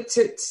where they looked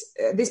at,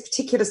 this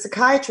particular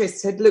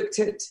psychiatrist had looked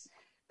at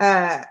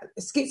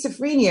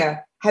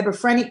schizophrenia,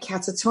 hebephrenic,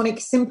 catatonic,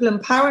 simple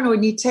and paranoid,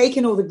 and he'd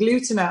taken all the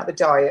gluten out of the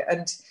diet,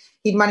 and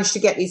he'd managed to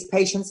get these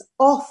patients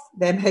off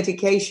their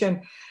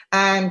medication.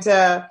 And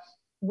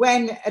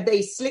when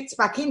they slipped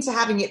back into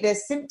having it, their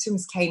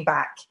symptoms came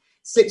back,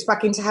 slipped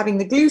back into having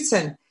the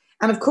gluten.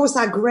 And of course,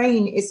 our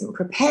grain isn't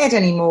prepared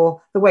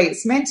anymore the way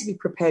it's meant to be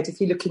prepared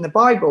if you look in the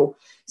Bible.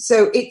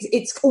 So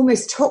it's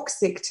almost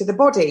toxic to the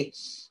body.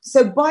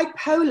 So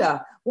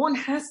bipolar, one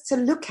has to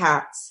look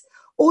at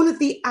all of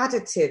the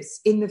additives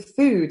in the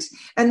food,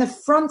 and the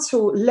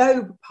frontal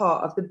lobe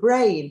part of the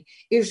brain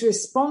is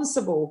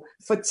responsible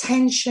for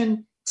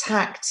tension,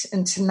 tact,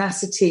 and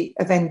tenacity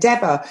of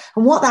endeavor.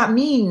 And what that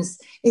means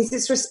is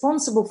it's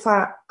responsible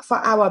for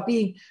our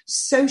being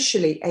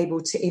socially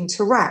able to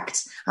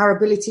interact, our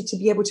ability to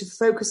be able to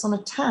focus on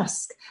a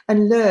task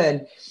and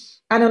learn.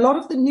 And a lot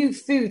of the new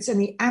foods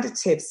and the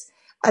additives,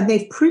 and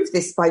they've proved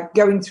this by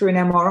going through an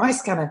MRI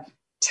scanner,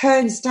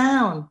 turns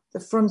down the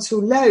frontal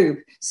lobe.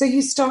 So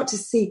you start to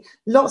see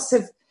lots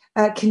of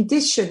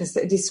conditions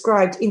that are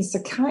described in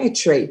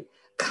psychiatry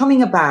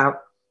coming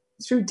about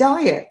through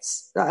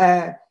diets,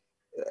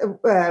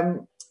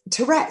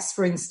 Tourette's,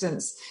 for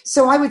instance.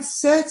 So I would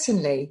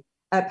certainly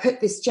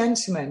put this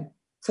gentleman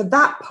for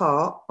that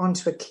part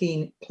onto a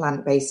clean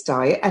plant-based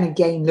diet, and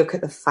again look at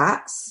the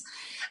fats.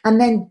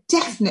 And then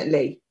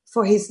definitely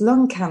for his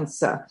lung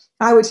cancer,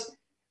 I would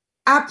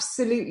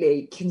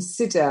absolutely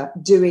consider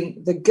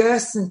doing the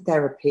Gerson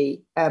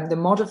therapy, the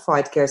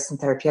modified Gerson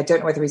therapy. I don't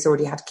know whether he's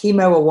already had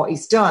chemo or what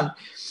he's done,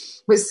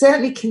 but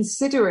certainly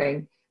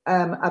considering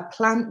a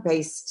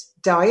plant-based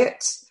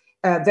diet,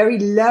 very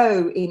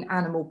low in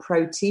animal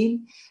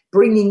protein,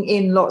 bringing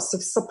in lots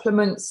of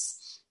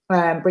supplements,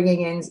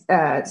 bringing in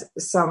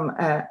some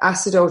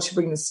acidol to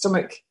bring the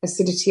stomach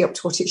acidity up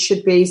to what it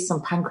should be,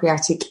 some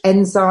pancreatic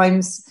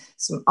enzymes,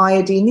 some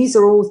iodine. These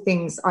are all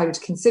things I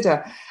would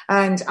consider.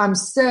 And I'm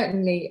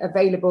certainly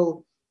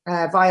available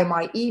via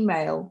my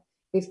email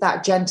if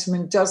that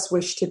gentleman does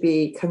wish to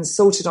be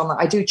consulted on that.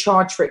 I do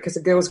charge for it because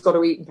the girl's got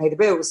to eat and pay the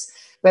bills.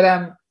 But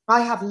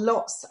I have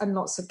lots and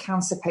lots of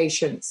cancer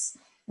patients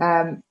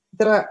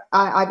that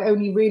I've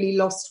only really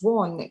lost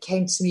one that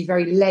came to me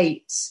very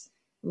late,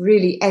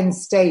 really end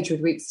stage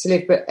with weeks to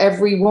live. But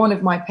every one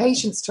of my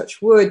patients,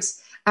 touch wood,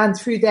 and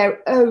through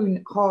their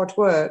own hard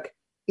work,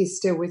 is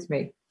still with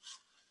me.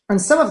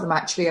 And some of them,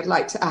 actually, I'd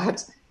like to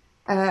add,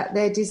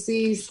 their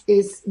disease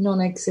is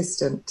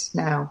non-existent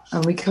now.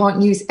 And we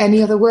can't use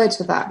any other word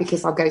for that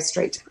because I'll go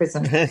straight to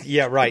prison.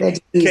 Yeah, right.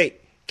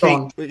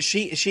 Kate,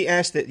 she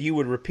asked that you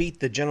would repeat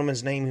the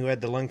gentleman's name who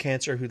had the lung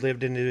cancer, who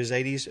lived into his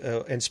 80s,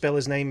 and spell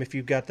his name if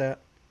you've got that.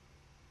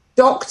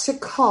 Dr.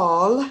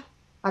 Carl,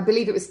 I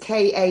believe it was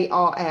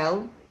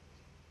Karl.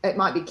 It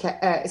might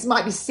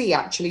be C,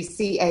 actually,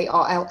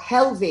 Carl,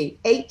 Helvie,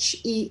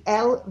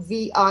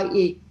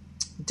 Helvie,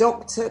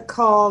 Dr.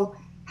 Carl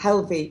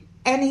Helvie,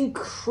 an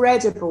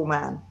incredible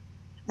man.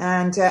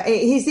 And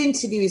his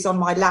interview is on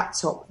my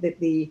laptop that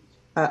the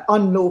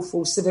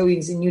unlawful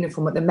civilians in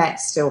uniform at the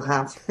Met still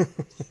have.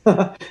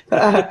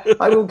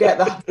 I will get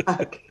that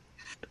back.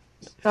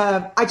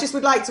 I just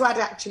would like to add,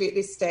 actually, at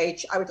this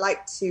stage, I would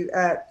like to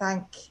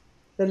thank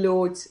the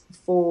Lord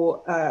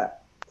for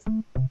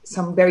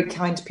some very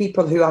kind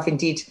people who have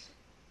indeed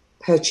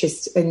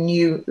purchased a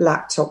new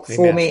laptop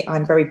for me.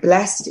 I'm very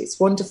blessed. It's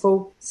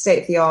wonderful,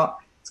 state of the art.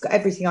 It's got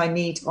everything I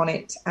need on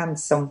it and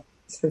some.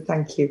 So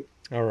thank you.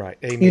 All right.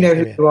 Amen. You know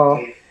who you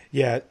are.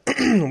 Yeah,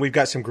 we've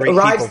got some great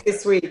Arrives people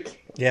this week.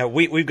 Yeah,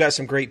 we've got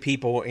some great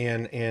people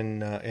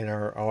in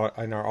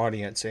our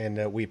audience,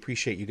 and we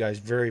appreciate you guys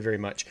very, very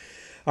much.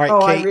 All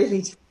right, Kate. I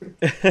really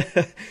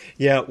do.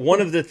 Yeah, one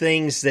of the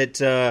things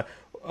that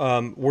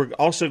we're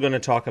also going to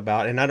talk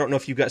about, and I don't know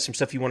if you've got some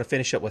stuff you want to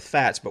finish up with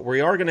fats, but we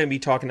are going to be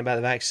talking about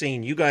the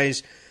vaccine. You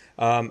guys,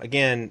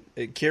 again,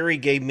 Carrie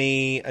gave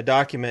me a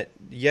document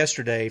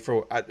yesterday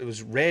for, it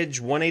was Reg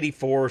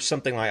 184 or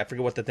something like that. I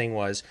forget what the thing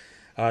was.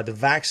 The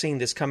vaccine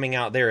that's coming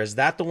out there. Is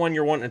that the one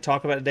you're wanting to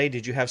talk about today?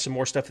 Did you have some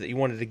more stuff that you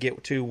wanted to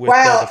get to with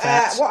the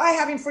fats? What I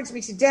have in front of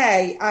me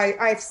today,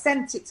 I've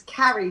sent it to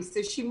Carrie,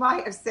 so she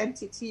might have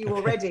sent it to you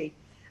already.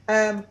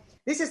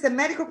 This is the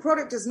medical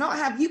product, does not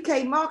have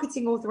UK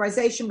marketing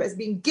authorization, but has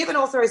been given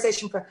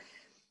authorization for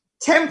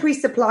temporary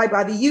supply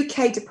by the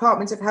UK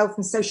Department of Health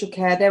and Social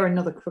Care. They're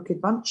another crooked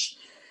bunch.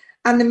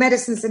 And the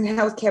Medicines and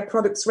Healthcare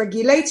Products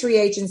Regulatory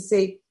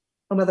Agency,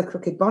 another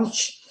crooked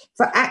bunch,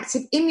 for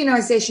active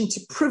immunization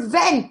to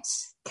prevent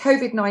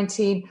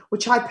COVID-19,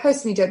 which I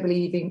personally don't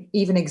believe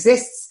even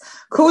exists,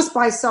 caused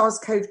by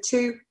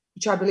SARS-CoV-2,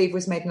 which I believe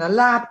was made in a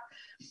lab,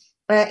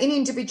 in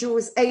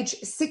individuals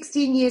aged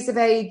 16 years of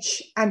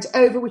age and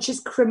over, which is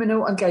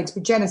criminal and going to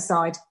be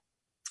genocide.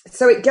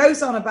 So it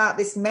goes on about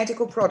this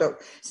medical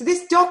product. So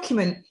this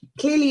document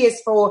clearly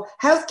is for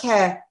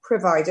healthcare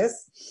providers,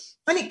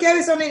 and it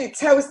goes on and it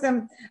tells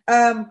them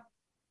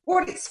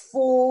what it's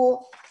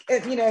for,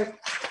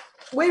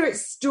 where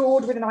it's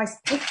stored with a nice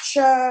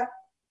picture,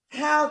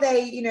 how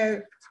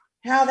they're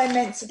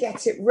meant to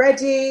get it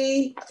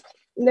ready.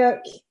 Look,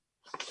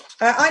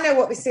 I know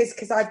what this is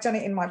because I've done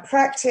it in my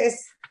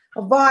practice.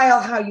 A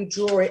vial, how you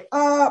draw it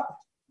up.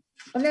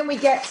 And then we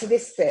get to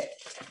this bit,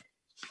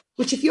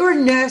 which if you're a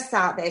nurse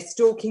out there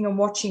stalking and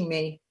watching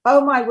me, oh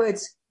my word,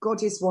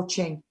 God is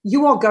watching.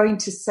 You are going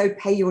to so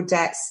pay your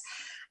debts.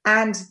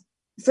 And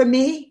for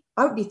me,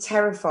 I would be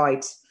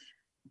terrified.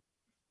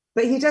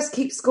 But he does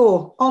keep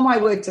score. Oh my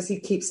word, does he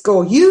keep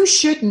score. You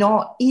should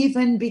not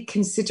even be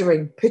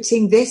considering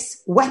putting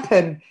this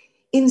weapon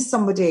in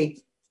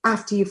somebody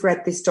after you've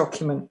read this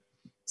document.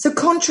 So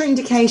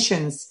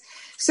contraindications.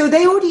 So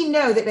they already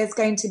know that there's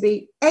going to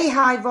be a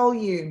high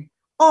volume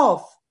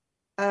of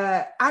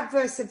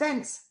adverse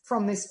events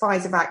from this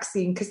Pfizer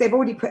vaccine because they've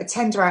already put a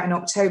tender out in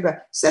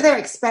October. So they're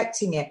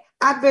expecting it.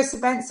 Adverse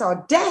events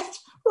are death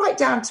right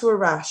down to a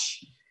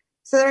rash.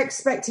 So they're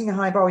expecting a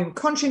high volume.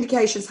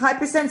 Contraindications,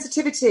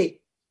 hypersensitivity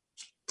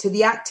to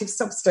the active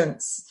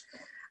substance.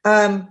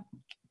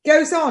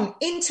 Goes on,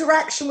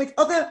 interaction with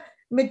other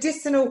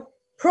medicinal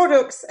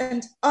products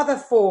and other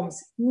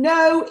forms.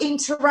 No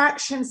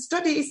interaction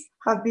studies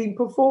have been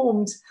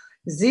performed.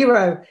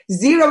 Zero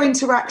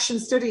interaction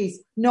studies.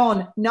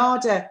 None,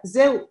 nada,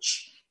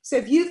 zilch. So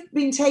if you've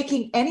been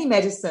taking any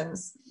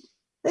medicines,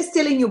 they're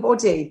still in your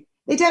body.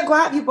 They don't go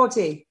out of your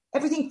body.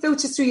 Everything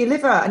filters through your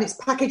liver and it's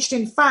packaged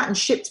in fat and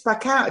shipped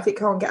back out if it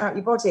can't get out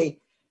your body.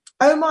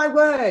 Oh my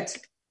word,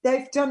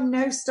 they've done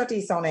no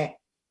studies on it.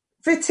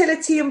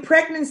 Fertility and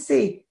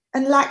pregnancy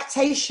and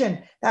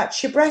lactation,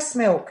 that's your breast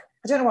milk.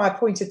 I don't know why I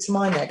pointed to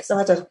mine there because I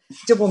had a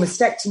double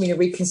mastectomy and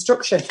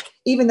reconstruction,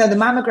 even though the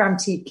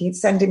mammogram team keeps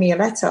sending me a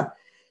letter.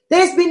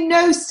 There's been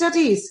no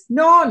studies,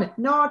 none,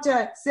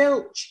 nada,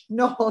 zilch,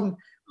 none.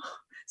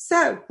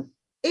 So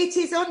it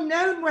is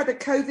unknown whether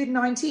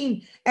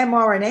COVID-19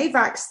 mRNA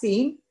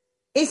vaccine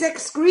is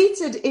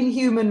excreted in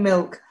human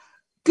milk.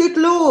 Good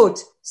Lord.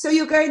 So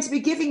you're going to be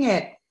giving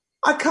it.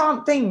 I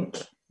can't think.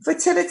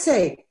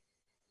 Fertility.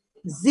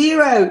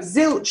 Zero.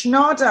 Zilch.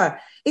 Nada.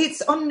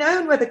 It's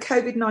unknown whether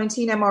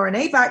COVID-19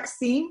 mRNA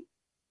vaccine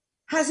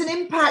has an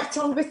impact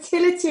on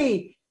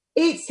fertility.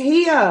 It's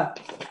here.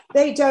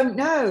 They don't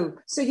know.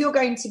 So you're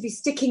going to be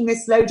sticking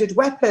this loaded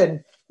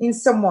weapon in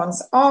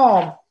someone's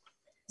arm.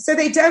 So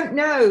they don't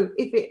know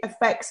if it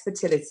affects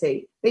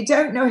fertility. They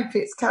don't know if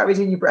it's carried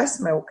in your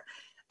breast milk.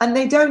 And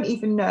they don't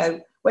even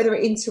know whether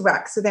it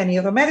interacts with any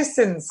other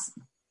medicines.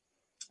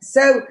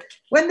 So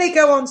when they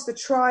go on to the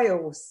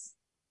trials,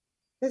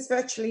 there's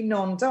virtually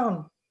none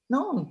done.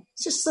 None.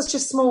 It's just such a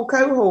small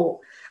cohort.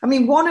 I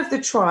mean, one of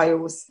the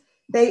trials,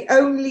 they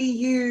only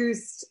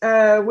used,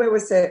 where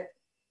was it?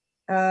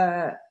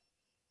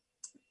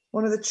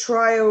 One of the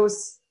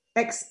trials,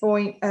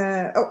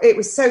 it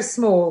was so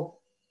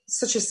small,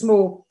 such a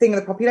small thing of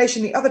the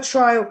population. The other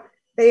trial,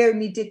 they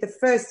only did the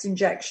first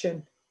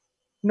injection,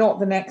 not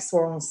the next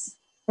ones.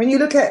 When you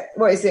look at,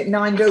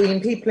 9 billion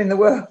people in the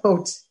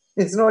world,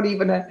 there's not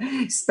even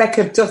a speck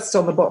of dust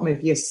on the bottom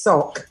of your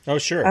sock. Oh,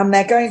 sure. And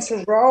they're going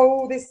to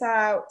roll this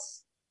out,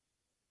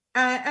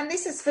 and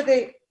this is for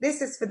the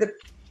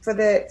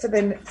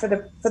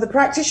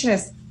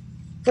practitioners,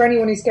 for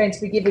anyone who's going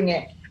to be giving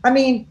it. I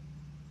mean,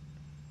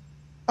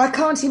 I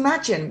can't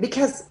imagine,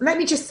 because let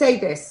me just say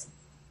this: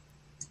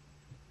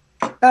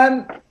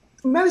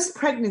 most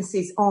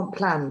pregnancies aren't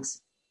planned,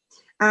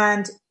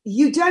 and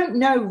you don't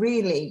know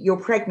really you're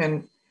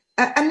pregnant.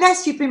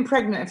 Unless you've been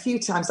pregnant a few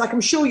times, like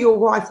I'm sure your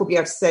wife will be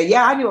able to say,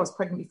 yeah, I knew I was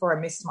pregnant before I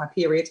missed my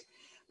period.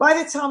 By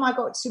the time I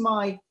got to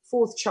my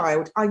 4th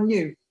child, I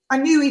knew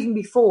even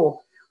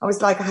before. I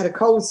was like, I had a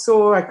cold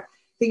sore,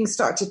 things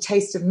started to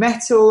taste of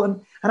metal,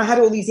 and I had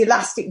all these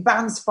elastic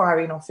bands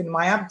firing off in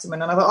my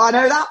abdomen. And I thought, I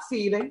know that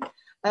feeling.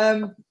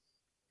 And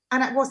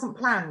it wasn't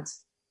planned.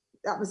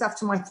 That was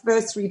after my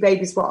first 3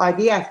 babies were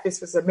IVF.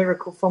 This was a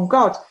miracle from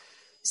God.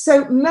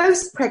 So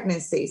most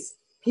pregnancies,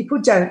 people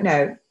don't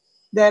know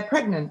they're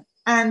pregnant.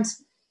 And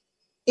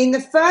in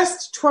the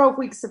first 12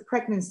 weeks of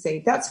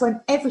pregnancy, that's when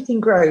everything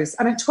grows.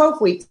 And at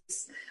 12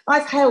 weeks,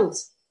 I've held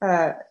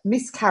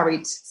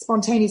miscarried,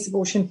 spontaneous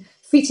abortion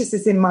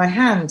fetuses in my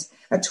hand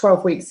at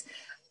 12 weeks.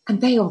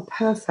 And they are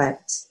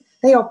perfect.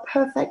 They are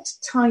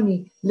perfect,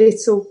 tiny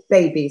little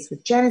babies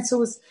with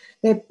genitals.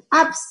 They're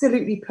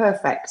absolutely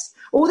perfect.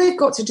 All they've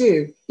got to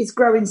do is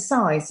grow in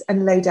size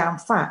and lay down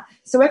fat.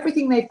 So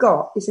everything they've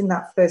got is in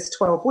that first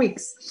 12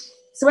 weeks.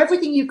 So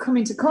everything you come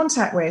into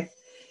contact with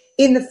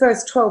in the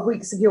first 12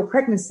 weeks of your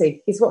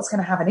pregnancy is what's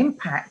going to have an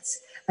impact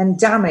and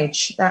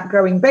damage that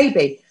growing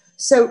baby.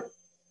 So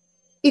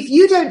if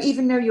you don't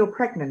even know you're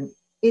pregnant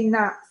in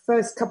that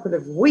first couple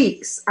of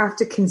weeks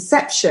after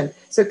conception,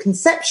 so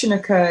conception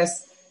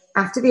occurs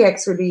after the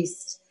egg's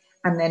released,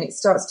 and then it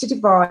starts to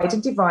divide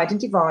and divide and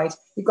divide.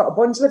 You've got a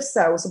bundle of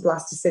cells, a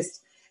blastocyst,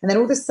 and then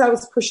all the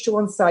cells push to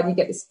one side, and you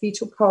get this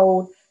fetal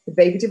pole. The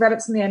baby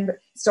develops in the end,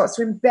 starts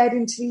to embed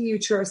into the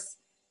uterus,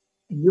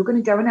 and you're going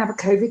to go and have a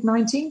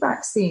COVID-19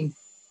 vaccine.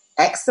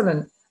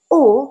 Excellent.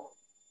 Or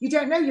you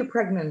don't know you're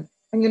pregnant,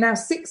 and you're now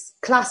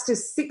classed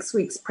as 6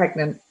 weeks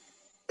pregnant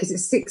because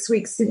it's 6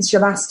 weeks since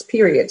your last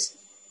period.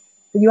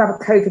 Then you have a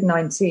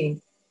COVID-19,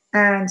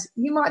 and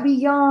you might be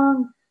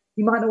young.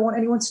 You might not want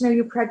anyone to know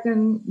you're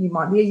pregnant. You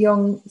might be a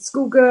young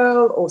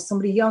schoolgirl or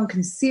somebody young,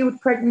 concealed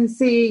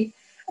pregnancy,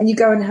 and you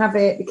go and have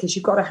it because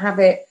you've got to have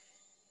it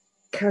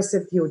because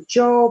of your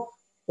job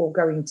or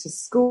going to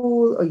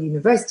school or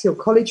university or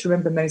college.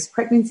 Remember, most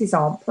pregnancies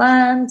aren't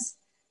planned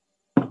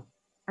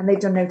and they've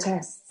done no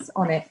tests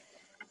on it.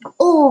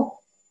 Or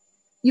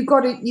you've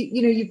got to,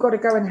 you've got to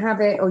go and have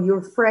it, or you're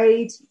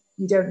afraid,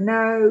 you don't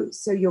know,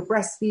 so you're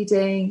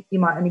breastfeeding. You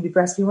might only be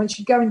breastfeeding. Once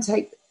you go and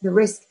take the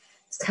risk,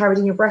 it's carried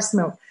in your breast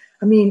milk.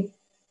 I mean,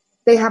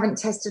 they haven't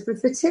tested for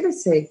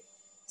fertility.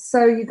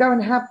 So you go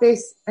and have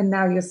this, and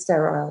now you're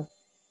sterile.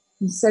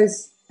 And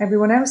so's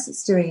everyone else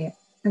that's doing it.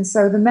 And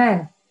so the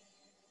men.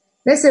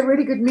 There's a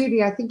really good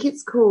movie. I think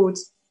it's called,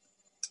 is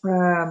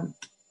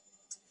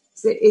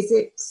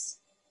it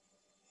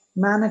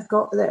Man of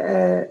God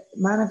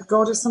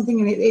or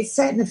something? And it's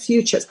set in the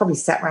future. It's probably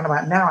set around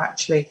about now,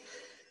 actually.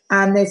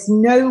 And there's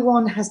no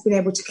one has been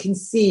able to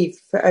conceive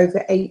for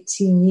over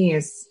 18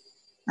 years.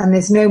 And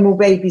there's no more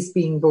babies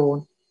being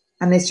born.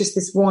 And there's just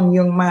this one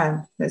young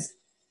man that's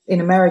in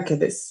America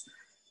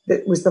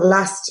that was the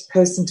last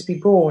person to be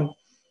born.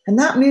 And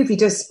that movie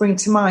does spring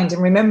to mind.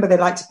 And remember, they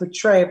like to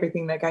portray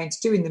everything they're going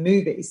to do in the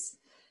movies,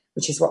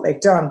 which is what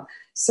they've done.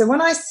 So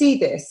when I see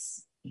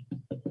this,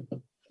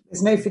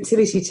 there's no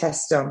fertility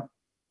test done.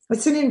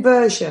 It's an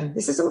inversion.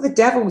 This is all the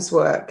devil's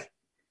work.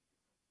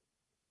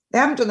 They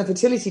haven't done the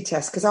fertility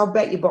test because I'll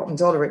bet you bottom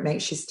dollar it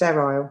makes you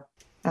sterile.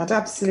 I'd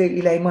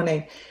absolutely lay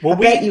money. Well, I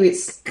bet you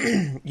it's,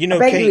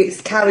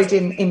 it's carried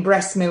in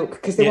breast milk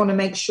because they want to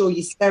make sure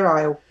you're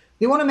sterile.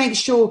 They want to make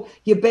sure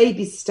your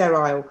baby's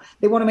sterile.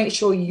 They want to make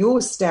sure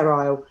you're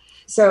sterile.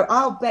 So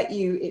I'll bet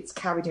you it's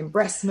carried in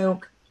breast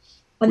milk.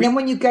 And then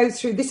when you go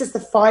through, this is the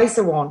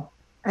Pfizer one.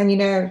 And,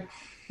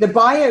 the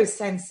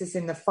biosensors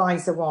in the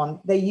Pfizer one,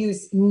 they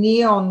use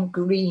neon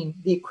green,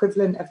 the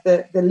equivalent of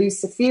the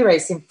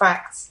luciferase. In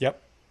fact,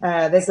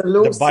 there's a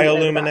lawsuit. The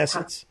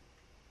bioluminescence.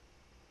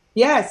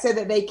 Yeah, so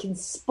that they can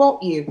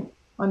spot you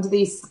under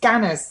these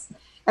scanners.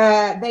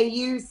 They're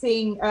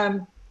using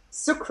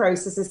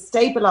sucrose as a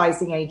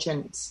stabilizing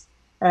agent,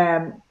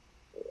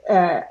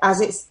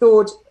 as it's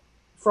stored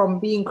from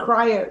being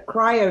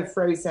cryo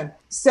frozen.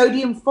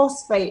 Sodium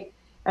phosphate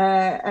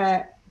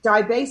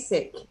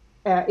dibasic.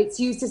 It's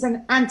used as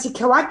an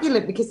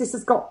anticoagulant because this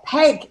has got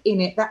PEG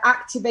in it that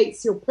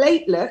activates your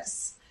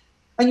platelets.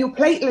 And your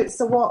platelets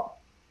are what,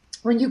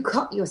 when you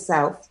cut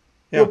yourself,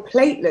 your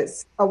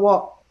platelets are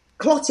what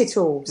clot it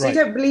all, so you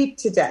don't bleed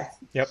to death.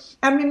 Yep.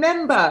 And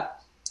remember,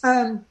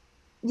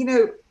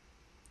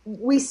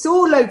 we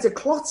saw loads of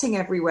clotting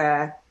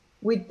everywhere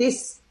with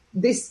this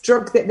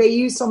drug that they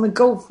used on the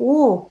Gulf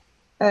War,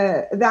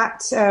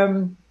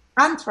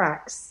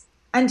 anthrax.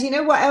 And you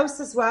know what else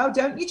as well?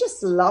 Don't you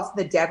just love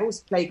the devil's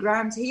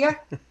playground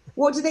here?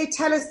 What do they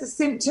tell us the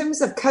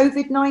symptoms of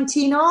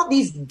COVID-19 are?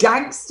 These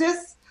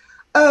gangsters?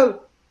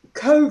 Oh,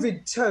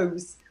 COVID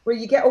toes, where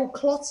you get all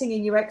clotting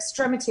in your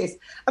extremities.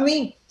 I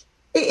mean,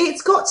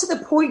 it's got to the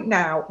point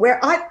now where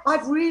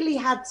I've really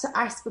had to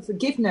ask for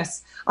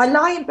forgiveness. I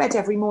lie in bed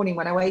every morning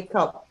when I wake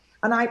up,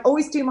 and I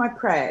always do my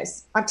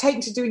prayers. I've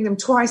taken to doing them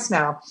twice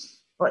now,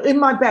 in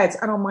my bed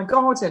and on my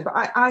garden.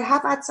 But I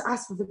have had to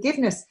ask for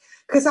forgiveness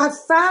because I've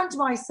found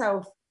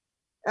myself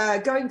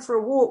going for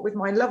a walk with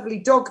my lovely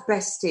dog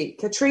bestie,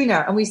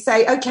 Katrina, and we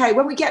say, okay,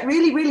 when we get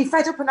really, really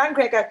fed up and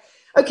angry, I go,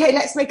 okay,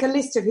 let's make a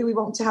list of who we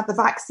want to have the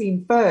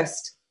vaccine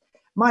first.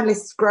 My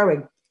list's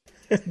growing.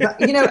 But,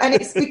 and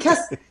it's because,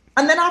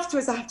 and then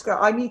afterwards I have to go,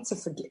 I need to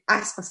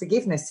ask for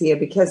forgiveness here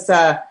because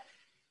they're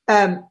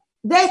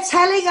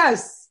telling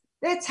us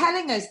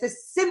the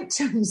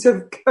symptoms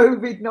of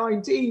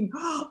COVID-19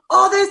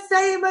 are the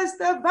same as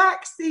the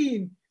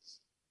vaccine.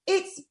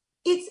 It's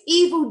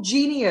evil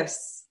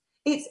genius.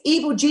 It's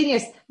evil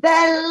genius.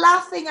 They're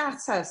laughing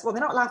at us. Well,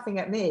 they're not laughing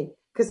at me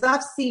because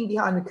I've seen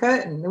behind the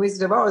curtain, the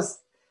Wizard of Oz.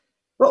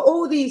 But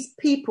all these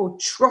people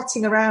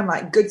trotting around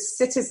like good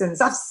citizens,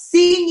 I've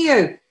seen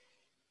you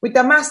with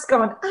the mask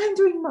on. I'm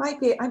doing my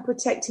bit. I'm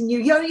protecting you.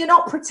 You're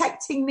not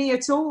protecting me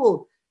at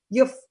all.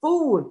 You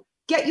fool.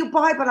 Get your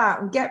Bible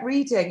out and get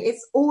reading.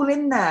 It's all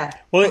in there.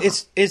 Well,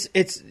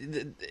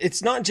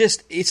 it's not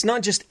just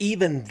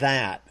even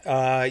that.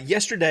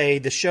 Yesterday,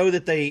 the show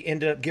that they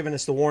ended up giving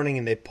us the warning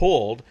and they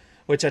pulled,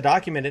 which I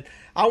documented,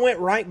 I went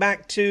right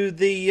back to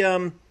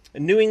the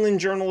New England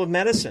Journal of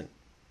Medicine.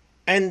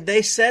 And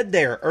they said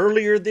there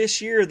earlier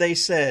this year, they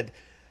said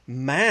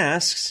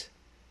masks,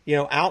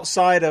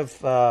 outside of,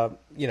 the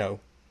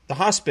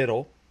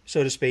hospital,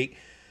 so to speak,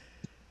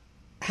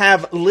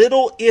 have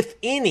little, if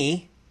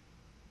any,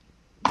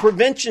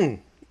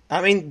 prevention.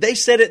 I mean, they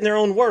said it in their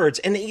own words.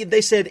 And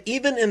they said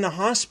even in the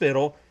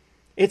hospital,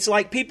 it's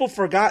like people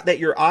forgot that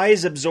your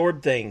eyes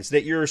absorb things,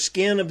 that your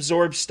skin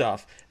absorbs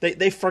stuff.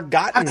 They've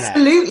forgotten that.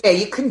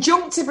 Absolutely. Your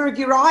conjunctiva of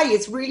your eye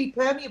is really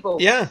permeable.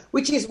 Yeah.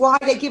 Which is why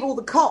they give all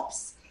the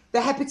cops the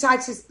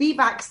hepatitis B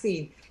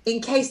vaccine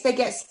in case they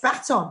get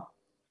spat on.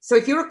 So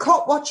if you're a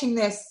cop watching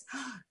this,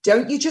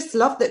 don't you just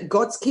love that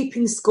God's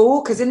keeping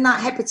score? Because in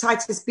that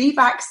hepatitis B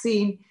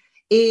vaccine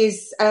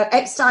is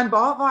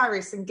Epstein-Barr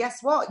virus. And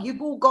guess what?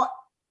 You've all got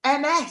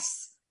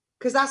MS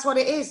because that's what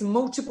it is.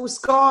 Multiple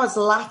scars,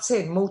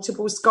 Latin,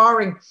 multiple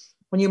scarring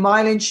on your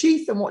myelin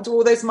sheath. And what do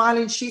all those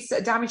myelin sheaths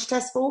that are damage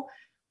test for?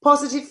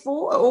 Positive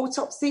for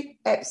autopsy,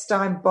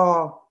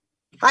 Epstein-Barr.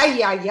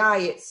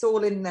 It's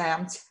all in there.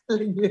 I'm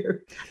telling you.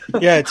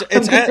 Yeah,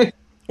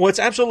 it's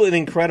absolutely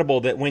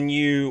incredible that when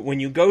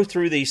you go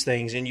through these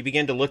things and you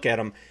begin to look at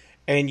them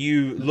and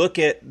you look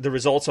at the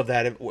results of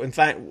that. In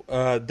fact,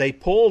 they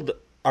pulled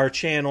our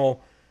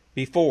channel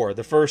before,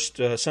 the first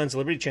Sons of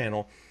Liberty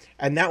channel,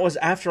 and that was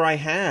after I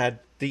had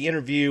the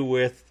interview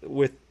with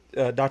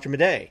Dr.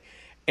 Madej.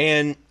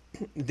 And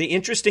the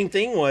interesting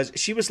thing was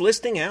she was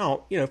listing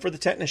out, for the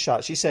tetanus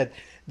shot. She said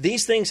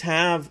these things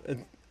have.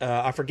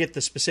 I forget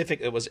the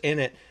specific that was in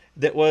it,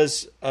 that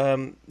was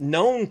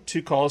known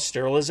to cause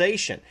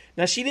sterilization.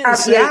 Now, she didn't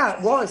say... Yeah,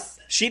 it was.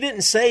 She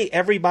didn't say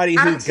everybody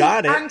who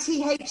got it...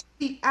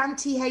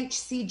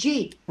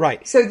 Anti-HCG.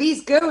 Right. So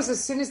these girls,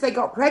 as soon as they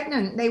got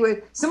pregnant,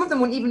 some of them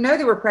wouldn't even know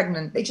they were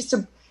pregnant. They just...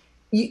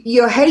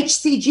 your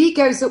HCG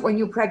goes up when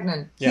you're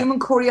pregnant. Yeah. Human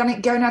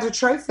chorionic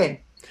gonadotrophin.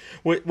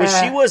 Well,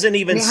 she wasn't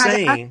even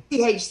saying...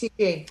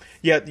 Anti-HCG.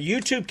 Yeah,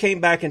 YouTube came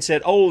back and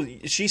said, oh,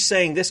 she's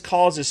saying this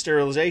causes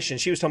sterilization.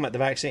 She was talking about the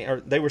vaccine, or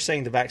they were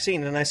saying the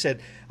vaccine. And I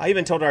said, I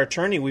even told our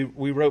attorney,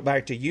 we wrote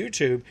back to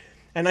YouTube,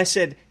 and I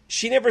said,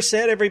 she never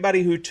said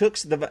everybody who took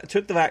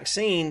the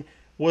vaccine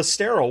was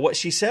sterile. What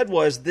she said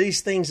was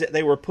these things that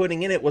they were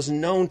putting in it was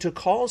known to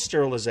cause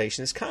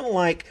sterilization. It's kind of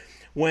like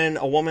when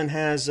a woman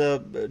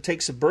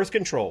takes a birth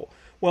control.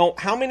 Well,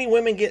 how many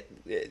women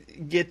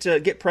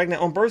get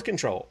pregnant on birth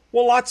control?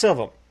 Well, lots of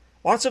them.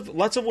 Lots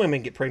of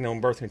women get pregnant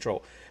on birth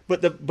control.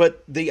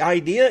 But the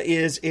idea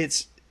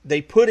is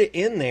they put it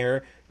in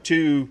there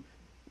to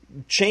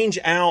change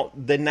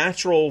out the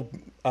natural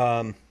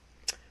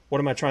what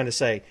am I trying to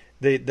say?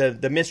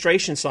 The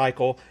menstruation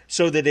cycle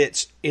so that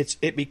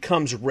it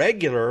becomes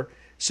regular,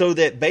 so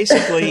that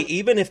basically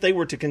even if they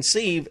were to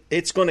conceive,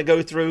 it's going to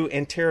go through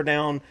and tear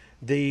down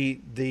the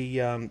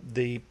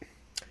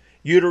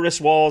uterus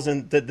walls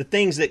and the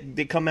things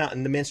that come out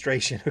in the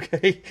menstruation.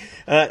 Okay,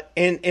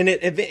 and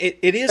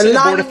it is an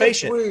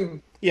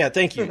abortifacient. Yeah,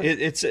 thank you.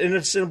 It's an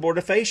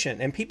abortifacient,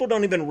 and people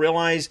don't even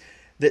realize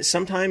that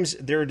sometimes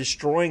they're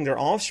destroying their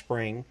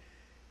offspring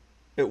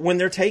when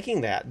they're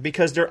taking that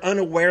because they're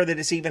unaware that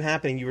it's even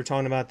happening. You were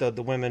talking about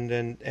the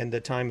women and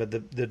the time of the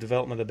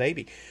development of the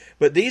baby.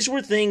 But these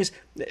were things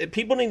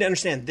people need to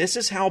understand. This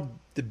is how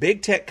the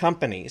big tech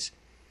companies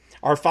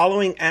are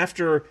following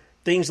after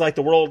things like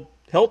the World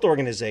Health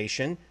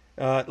Organization,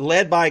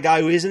 led by a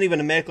guy who isn't even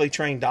a medically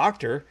trained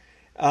doctor.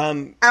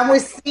 And we're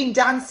seen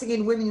dancing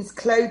in women's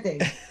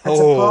clothing at a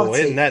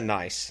party. Isn't that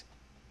nice?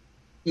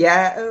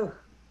 Yeah. Oh.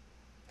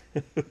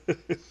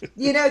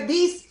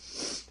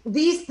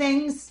 These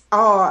things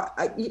are.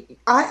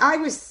 I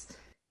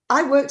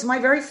worked. My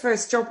very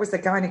first job was the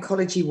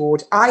gynecology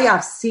ward. I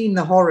have seen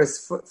the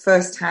horrors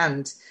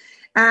firsthand,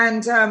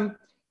 and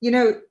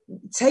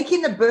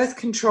taking the birth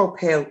control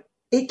pill,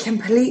 it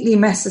completely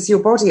messes your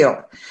body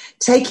up.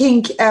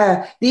 Taking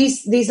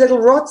these little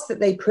rods that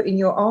they put in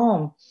your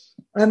arm,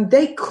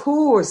 they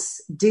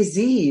cause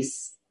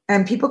disease,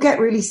 and people get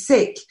really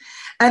sick.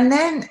 And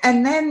then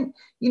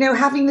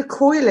having the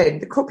coil in.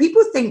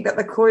 People think that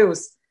the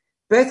coil's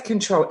birth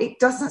control, it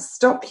doesn't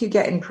stop you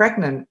getting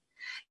pregnant.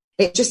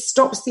 It just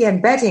stops the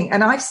embedding.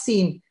 And I've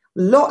seen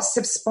lots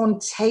of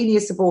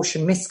spontaneous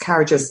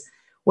miscarriages,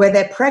 where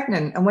they're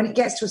pregnant, and when it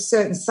gets to a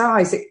certain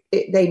size,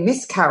 they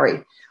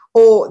miscarry,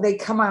 or they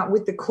come out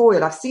with the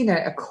coil. I've seen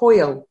a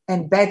coil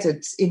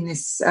embedded in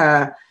this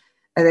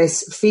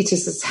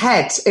fetus's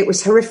head. It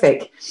was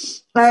horrific.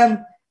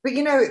 But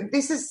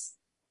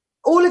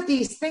all of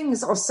these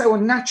things are so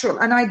unnatural.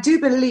 And I do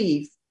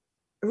believe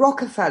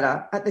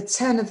Rockefeller at the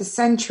turn of the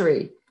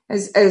century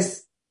has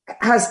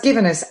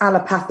given us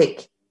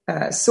allopathic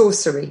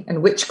sorcery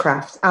and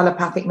witchcraft,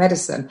 allopathic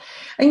medicine.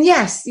 And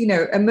yes,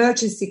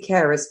 emergency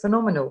care is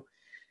phenomenal.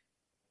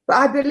 But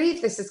I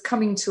believe this is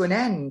coming to an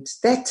end.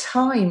 Their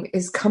time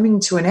is coming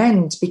to an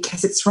end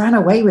because it's ran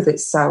away with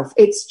itself.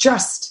 It's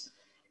just,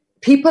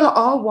 people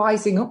are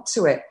wising up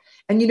to it.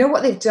 And you know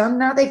what they've done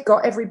now? They've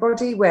got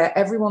everybody where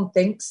everyone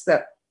thinks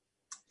that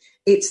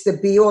it's the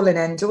be all and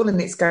end all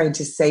and it's going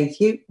to save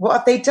you. What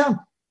have they done?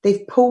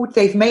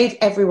 They've made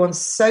everyone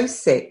so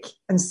sick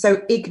and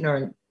so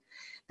ignorant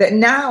that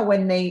now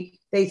when they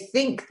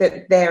think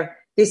that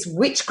this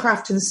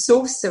witchcraft and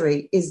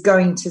sorcery is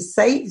going to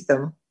save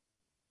them,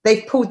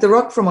 they've pulled the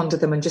rug from under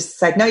them and just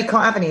said, no, you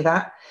can't have any of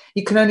that.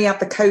 You can only have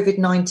the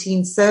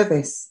COVID-19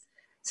 service.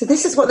 So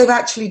this is what they've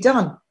actually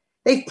done.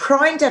 They've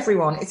primed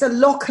everyone. It's a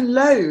lock and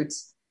load.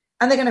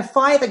 And they're going to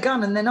fire the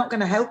gun and they're not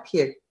going to help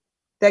you.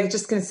 They're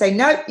just going to say,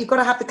 no, you've got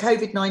to have the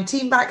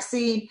COVID-19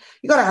 vaccine.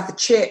 You've got to have the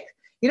chip.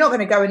 You're not going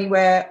to go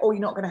anywhere, or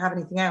you're not going to have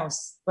anything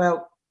else.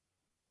 Well,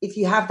 if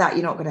you have that,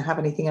 you're not going to have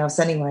anything else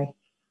anyway.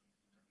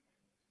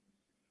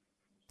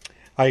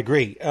 I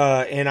agree.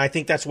 And I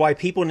think that's why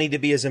people need to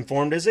be as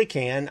informed as they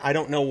can. I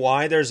don't know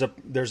why there's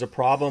a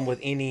problem with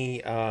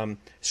any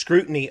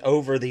scrutiny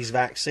over these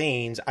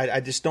vaccines.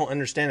 I just don't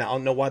understand that. I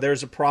don't know why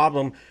there's a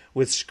problem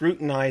with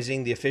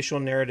scrutinizing the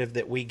official narrative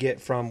that we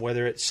get from,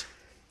 whether it's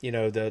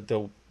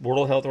the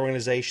World Health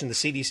Organization, the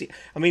CDC.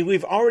 I mean,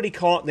 we've already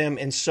caught them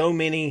in so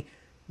many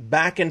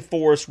back and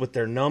forth with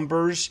their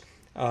numbers,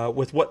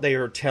 with what they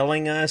are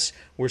telling us.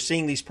 We're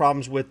seeing these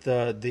problems with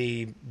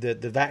the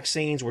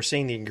vaccines. We're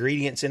seeing the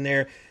ingredients in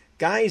there.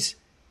 Guys,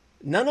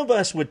 none of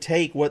us would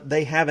take what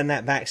they have in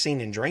that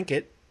vaccine and drink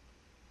it.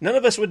 None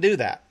of us would do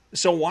that.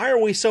 So why are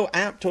we so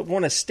apt to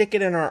want to stick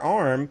it in our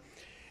arm,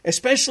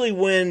 especially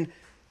when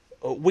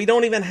we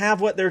don't even have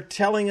what they're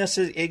telling us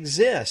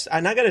exists?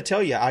 And I got to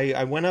tell you,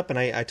 I went up and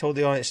I told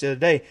the audience the other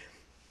day,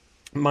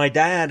 my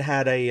dad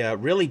had a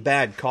really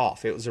bad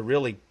cough. It was a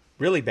really,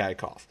 really bad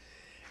cough.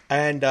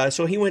 And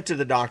so he went to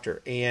the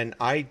doctor, and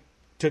I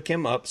took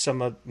him up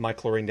some of my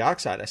chlorine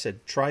dioxide. I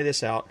said, try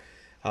this out,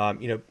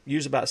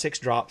 use about 6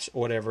 drops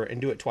or whatever, and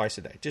do it twice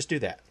a day. Just do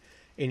that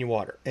in your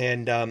water.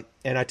 And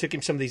I took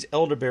him some of these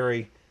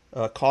elderberry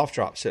cough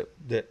drops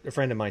that a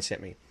friend of mine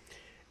sent me.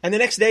 And the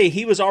next day,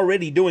 he was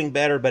already doing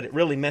better, but it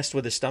really messed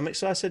with his stomach.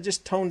 So I said,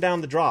 just tone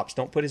down the drops.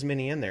 Don't put as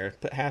many in there.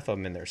 Put half of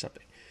them in there or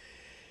something.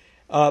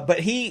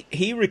 But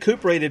he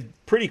recuperated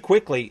pretty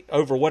quickly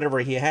over whatever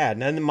he had.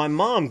 And then my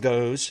mom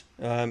goes,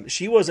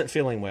 she wasn't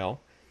feeling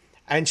well.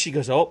 And she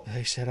goes, oh,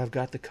 they said I've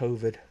got the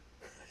COVID.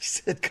 I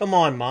said, come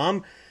on,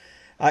 Mom.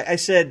 I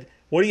said,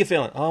 what are you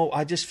feeling? Oh,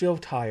 I just feel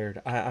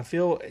tired. I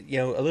feel,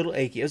 a little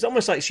achy. It was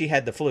almost like she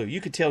had the flu. You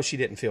could tell she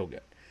didn't feel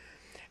good.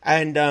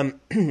 And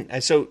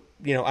and so,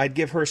 I'd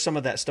give her some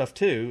of that stuff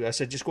too. I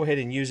said, just go ahead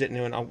and use it,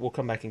 and then we'll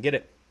come back and get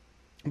it.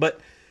 But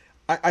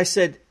I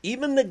said,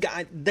 even the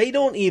guy, they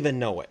don't even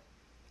know it.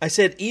 I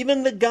said,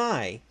 even the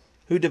guy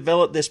who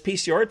developed this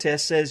PCR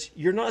test says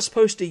you're not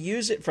supposed to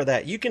use it for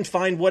that. You can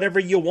find whatever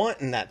you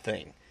want in that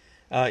thing.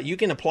 You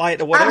can apply it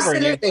to whatever.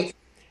 Absolutely.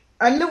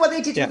 And look what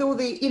they did with all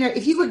the,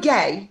 if you were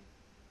gay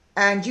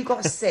and you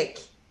got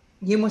sick,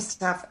 you must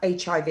have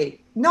HIV.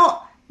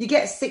 Not you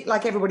get sick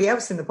like everybody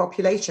else in the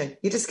population.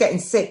 You're just getting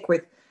sick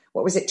with,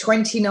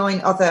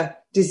 29 other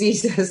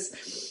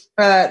diseases.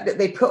 that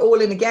they put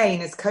all in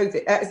again as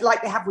COVID. It's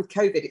like they have with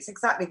COVID. It's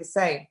exactly the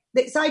same.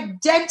 It's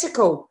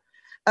identical.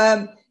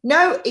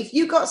 No, if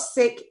you got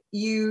sick,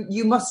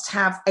 you must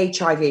have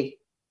HIV.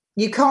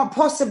 You can't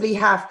possibly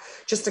have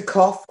just a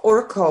cough or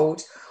a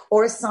cold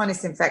or a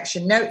sinus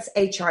infection. No, it's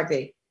HIV.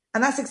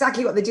 And that's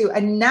exactly what they do.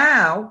 And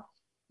now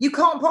you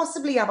can't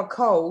possibly have a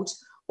cold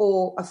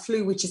or a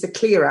flu, which is a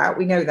clear out.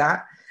 We know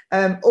that.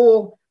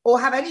 Or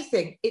have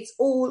anything. It's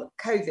all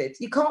COVID.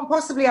 You can't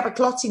possibly have a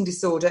clotting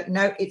disorder.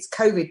 No, it's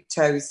COVID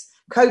toes,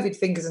 COVID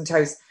fingers and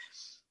toes.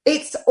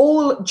 It's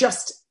all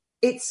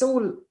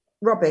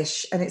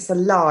rubbish, and it's a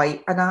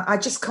lie. And I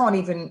just can't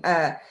even,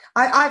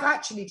 I've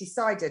actually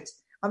decided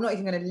I'm not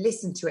even going to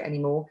listen to it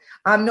anymore.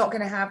 I'm not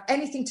going to have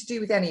anything to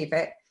do with any of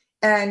it.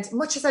 And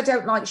much as I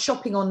don't like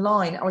shopping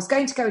online, I was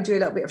going to go and do a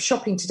little bit of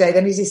shopping today.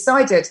 Then I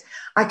decided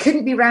I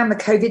couldn't be around the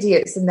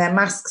COVIDiots in their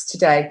masks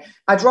today.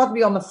 I'd rather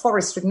be on the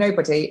forest with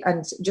nobody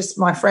and just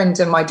my friend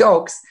and my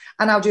dogs.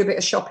 And I'll do a bit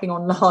of shopping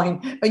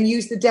online and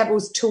use the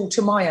devil's tool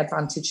to my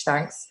advantage,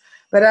 thanks.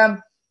 But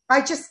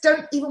I just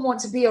don't even want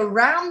to be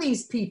around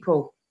these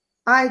people.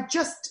 I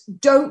just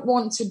don't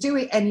want to do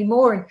it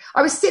anymore. And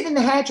I was sitting in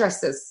the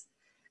hairdressers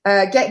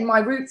getting my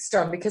roots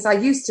done because I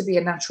used to be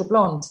a natural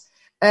blonde.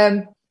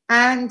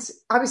 And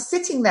I was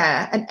sitting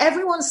there and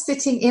everyone's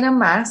sitting in a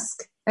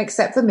mask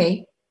except for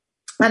me.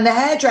 And the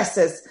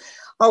hairdressers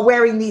are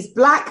wearing these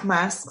black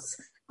masks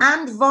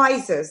and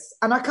visors.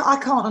 And I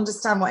can't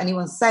understand what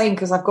anyone's saying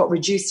because I've got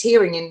reduced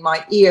hearing in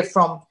my ear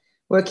from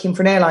working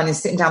for an airline and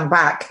sitting down the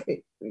back.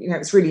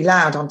 It's really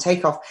loud on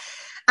takeoff.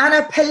 And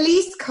a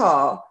police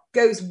car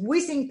goes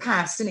whizzing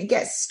past and it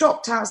gets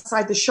stopped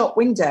outside the shop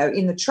window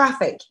in the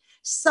traffic.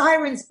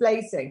 Sirens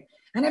blazing.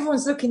 And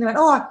everyone's looking and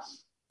went,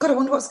 God, I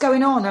wonder what's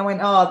going on. I went,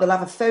 they'll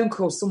have a phone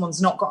call.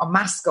 Someone's not got a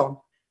mask on.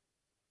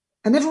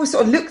 And everyone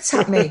sort of looked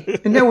at me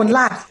and no one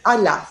laughed. I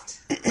laughed.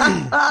 Yep.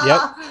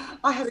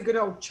 I had a good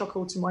old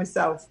chuckle to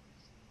myself.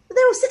 But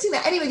they were sitting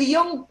there. Anyway, the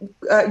young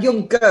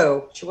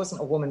girl, she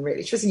wasn't a woman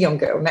really. She was a young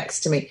girl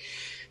next to me.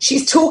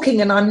 She's talking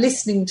and I'm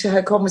listening to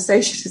her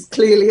conversation as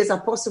clearly as I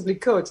possibly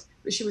could.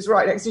 But she was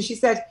right next to me. She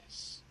said,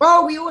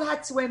 we all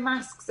had to wear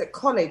masks at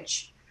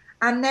college.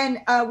 And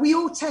then we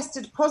all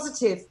tested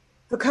positive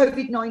for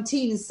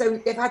COVID-19,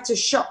 so they've had to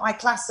shut my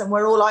class and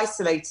we're all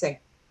isolating.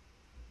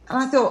 And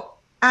I thought,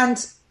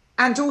 and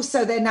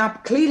also they're now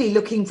clearly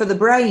looking for the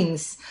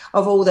brains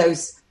of all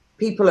those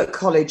people at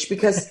college,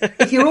 because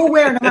if you're all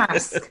wearing a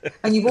mask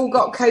and you've all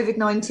got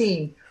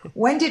COVID-19,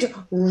 when did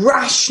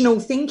rational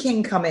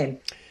thinking come in?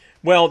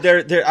 Well,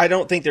 I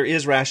don't think there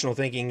is rational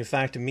thinking. In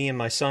fact, me and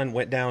my son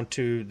went down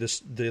to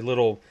the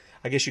little,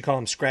 I guess you call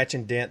them scratch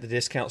and dent, the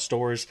discount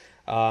stores.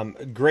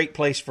 Great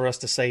place for us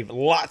to save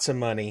lots of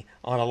money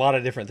on a lot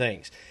of different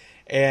things.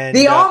 And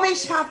the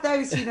Amish have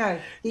those, The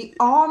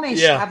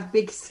Amish have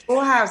big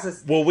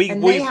storehouses. Well,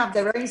 they have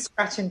their own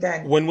scratch and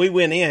dent. When we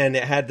went in,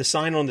 it had the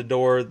sign on the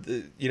door,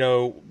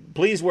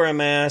 please wear a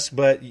mask,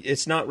 but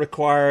it's not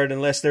required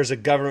unless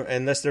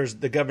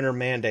the governor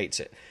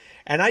mandates it.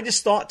 And I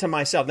just thought to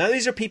myself, now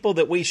these are people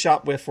that we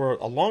shop with for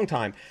a long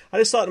time. I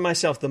just thought to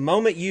myself, the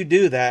moment you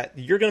do that,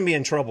 you're going to be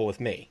in trouble with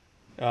me.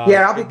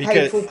 I'll be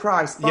paid full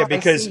price.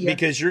 Because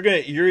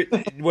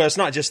well, it's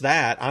not just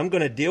that. I'm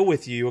going to deal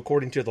with you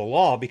according to the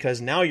law because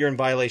now you're in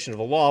violation of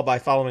the law by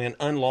following an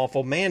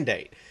unlawful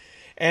mandate.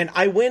 And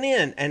I went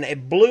in and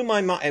it blew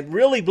my mind. It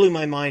really blew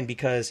my mind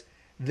because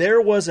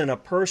there wasn't a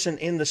person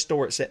in the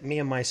store except me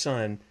and my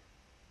son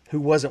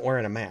who wasn't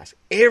wearing a mask.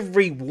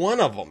 Every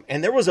one of them.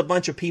 And there was a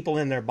bunch of people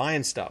in there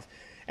buying stuff.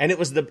 And it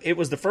was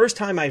the first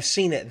time I've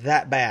seen it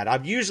that bad.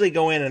 I'd usually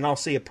go in and I'll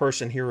see a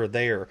person here or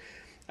there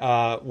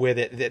with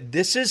it.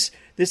 This is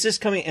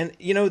coming. And,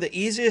 the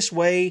easiest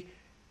way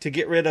to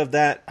get rid of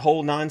that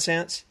whole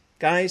nonsense,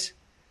 guys,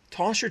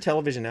 toss your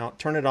television out,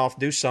 turn it off,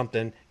 do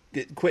something.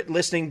 Quit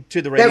listening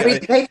to the radio. They're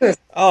ridiculous.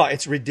 Oh,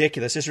 it's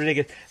ridiculous. It's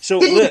ridiculous. So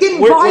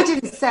didn't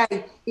Biden say,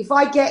 if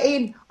I get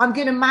in, I'm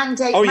going to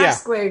mandate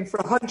mask wearing for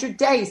 100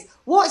 days?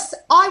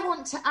 I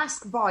want to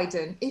ask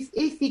Biden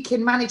if he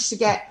can manage to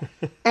get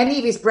any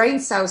of his brain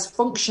cells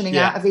functioning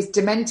out of his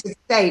demented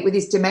state with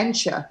his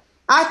dementia.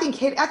 I think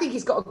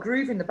he's got a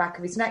groove in the back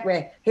of his neck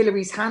where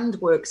Hillary's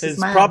hand works.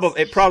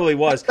 It probably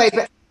was.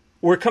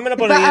 We're coming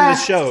up on the end of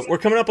the show. We're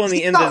coming up on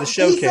the end of the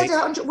show, Kate.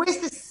 Where's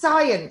the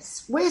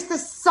science? Where's the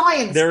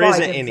science? There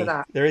isn't any.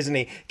 There isn't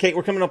any. Kate,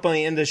 we're coming up on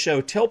the end of the show.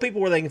 Tell people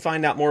where they can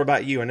find out more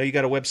about you. I know you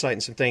got a website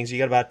and some things. You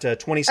got about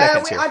 20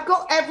 seconds here. I've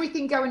got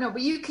everything going on,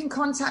 but you can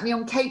contact me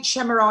on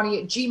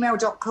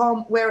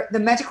kateshemirani@gmail.com. We're The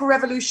Medical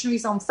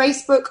Revolutionaries on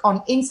Facebook,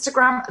 on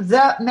Instagram,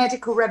 The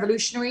Medical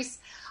Revolutionaries.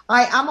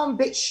 I am on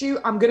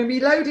BitChute. I'm going to be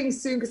loading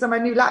soon because I'm on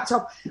my new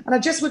laptop. And I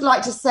just would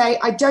like to say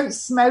I don't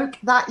smoke.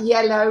 That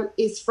yellow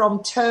is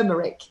from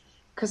turmeric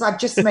because I've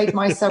just made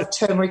myself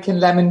turmeric and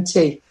lemon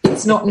tea.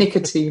 It's not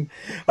nicotine.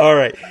 All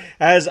right.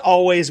 As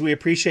always, we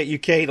appreciate you,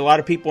 Kate. A lot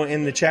of people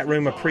in the chat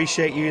room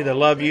appreciate you. They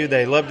love you.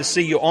 They love to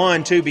see you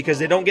on, too, because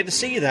they don't get to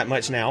see you that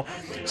much now.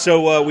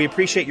 So we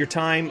appreciate your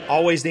time.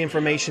 Always the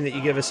information that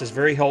you give us is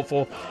very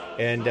helpful.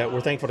 And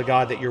we're thankful to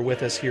God that you're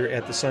with us here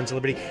at the Sons of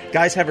Liberty.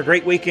 Guys, have a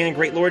great weekend.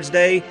 Great Lord's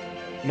Day.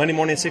 Monday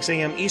morning at 6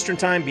 a.m. Eastern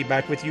Time. Be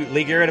back with you.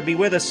 Lee Garrett will be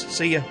with us.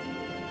 See ya.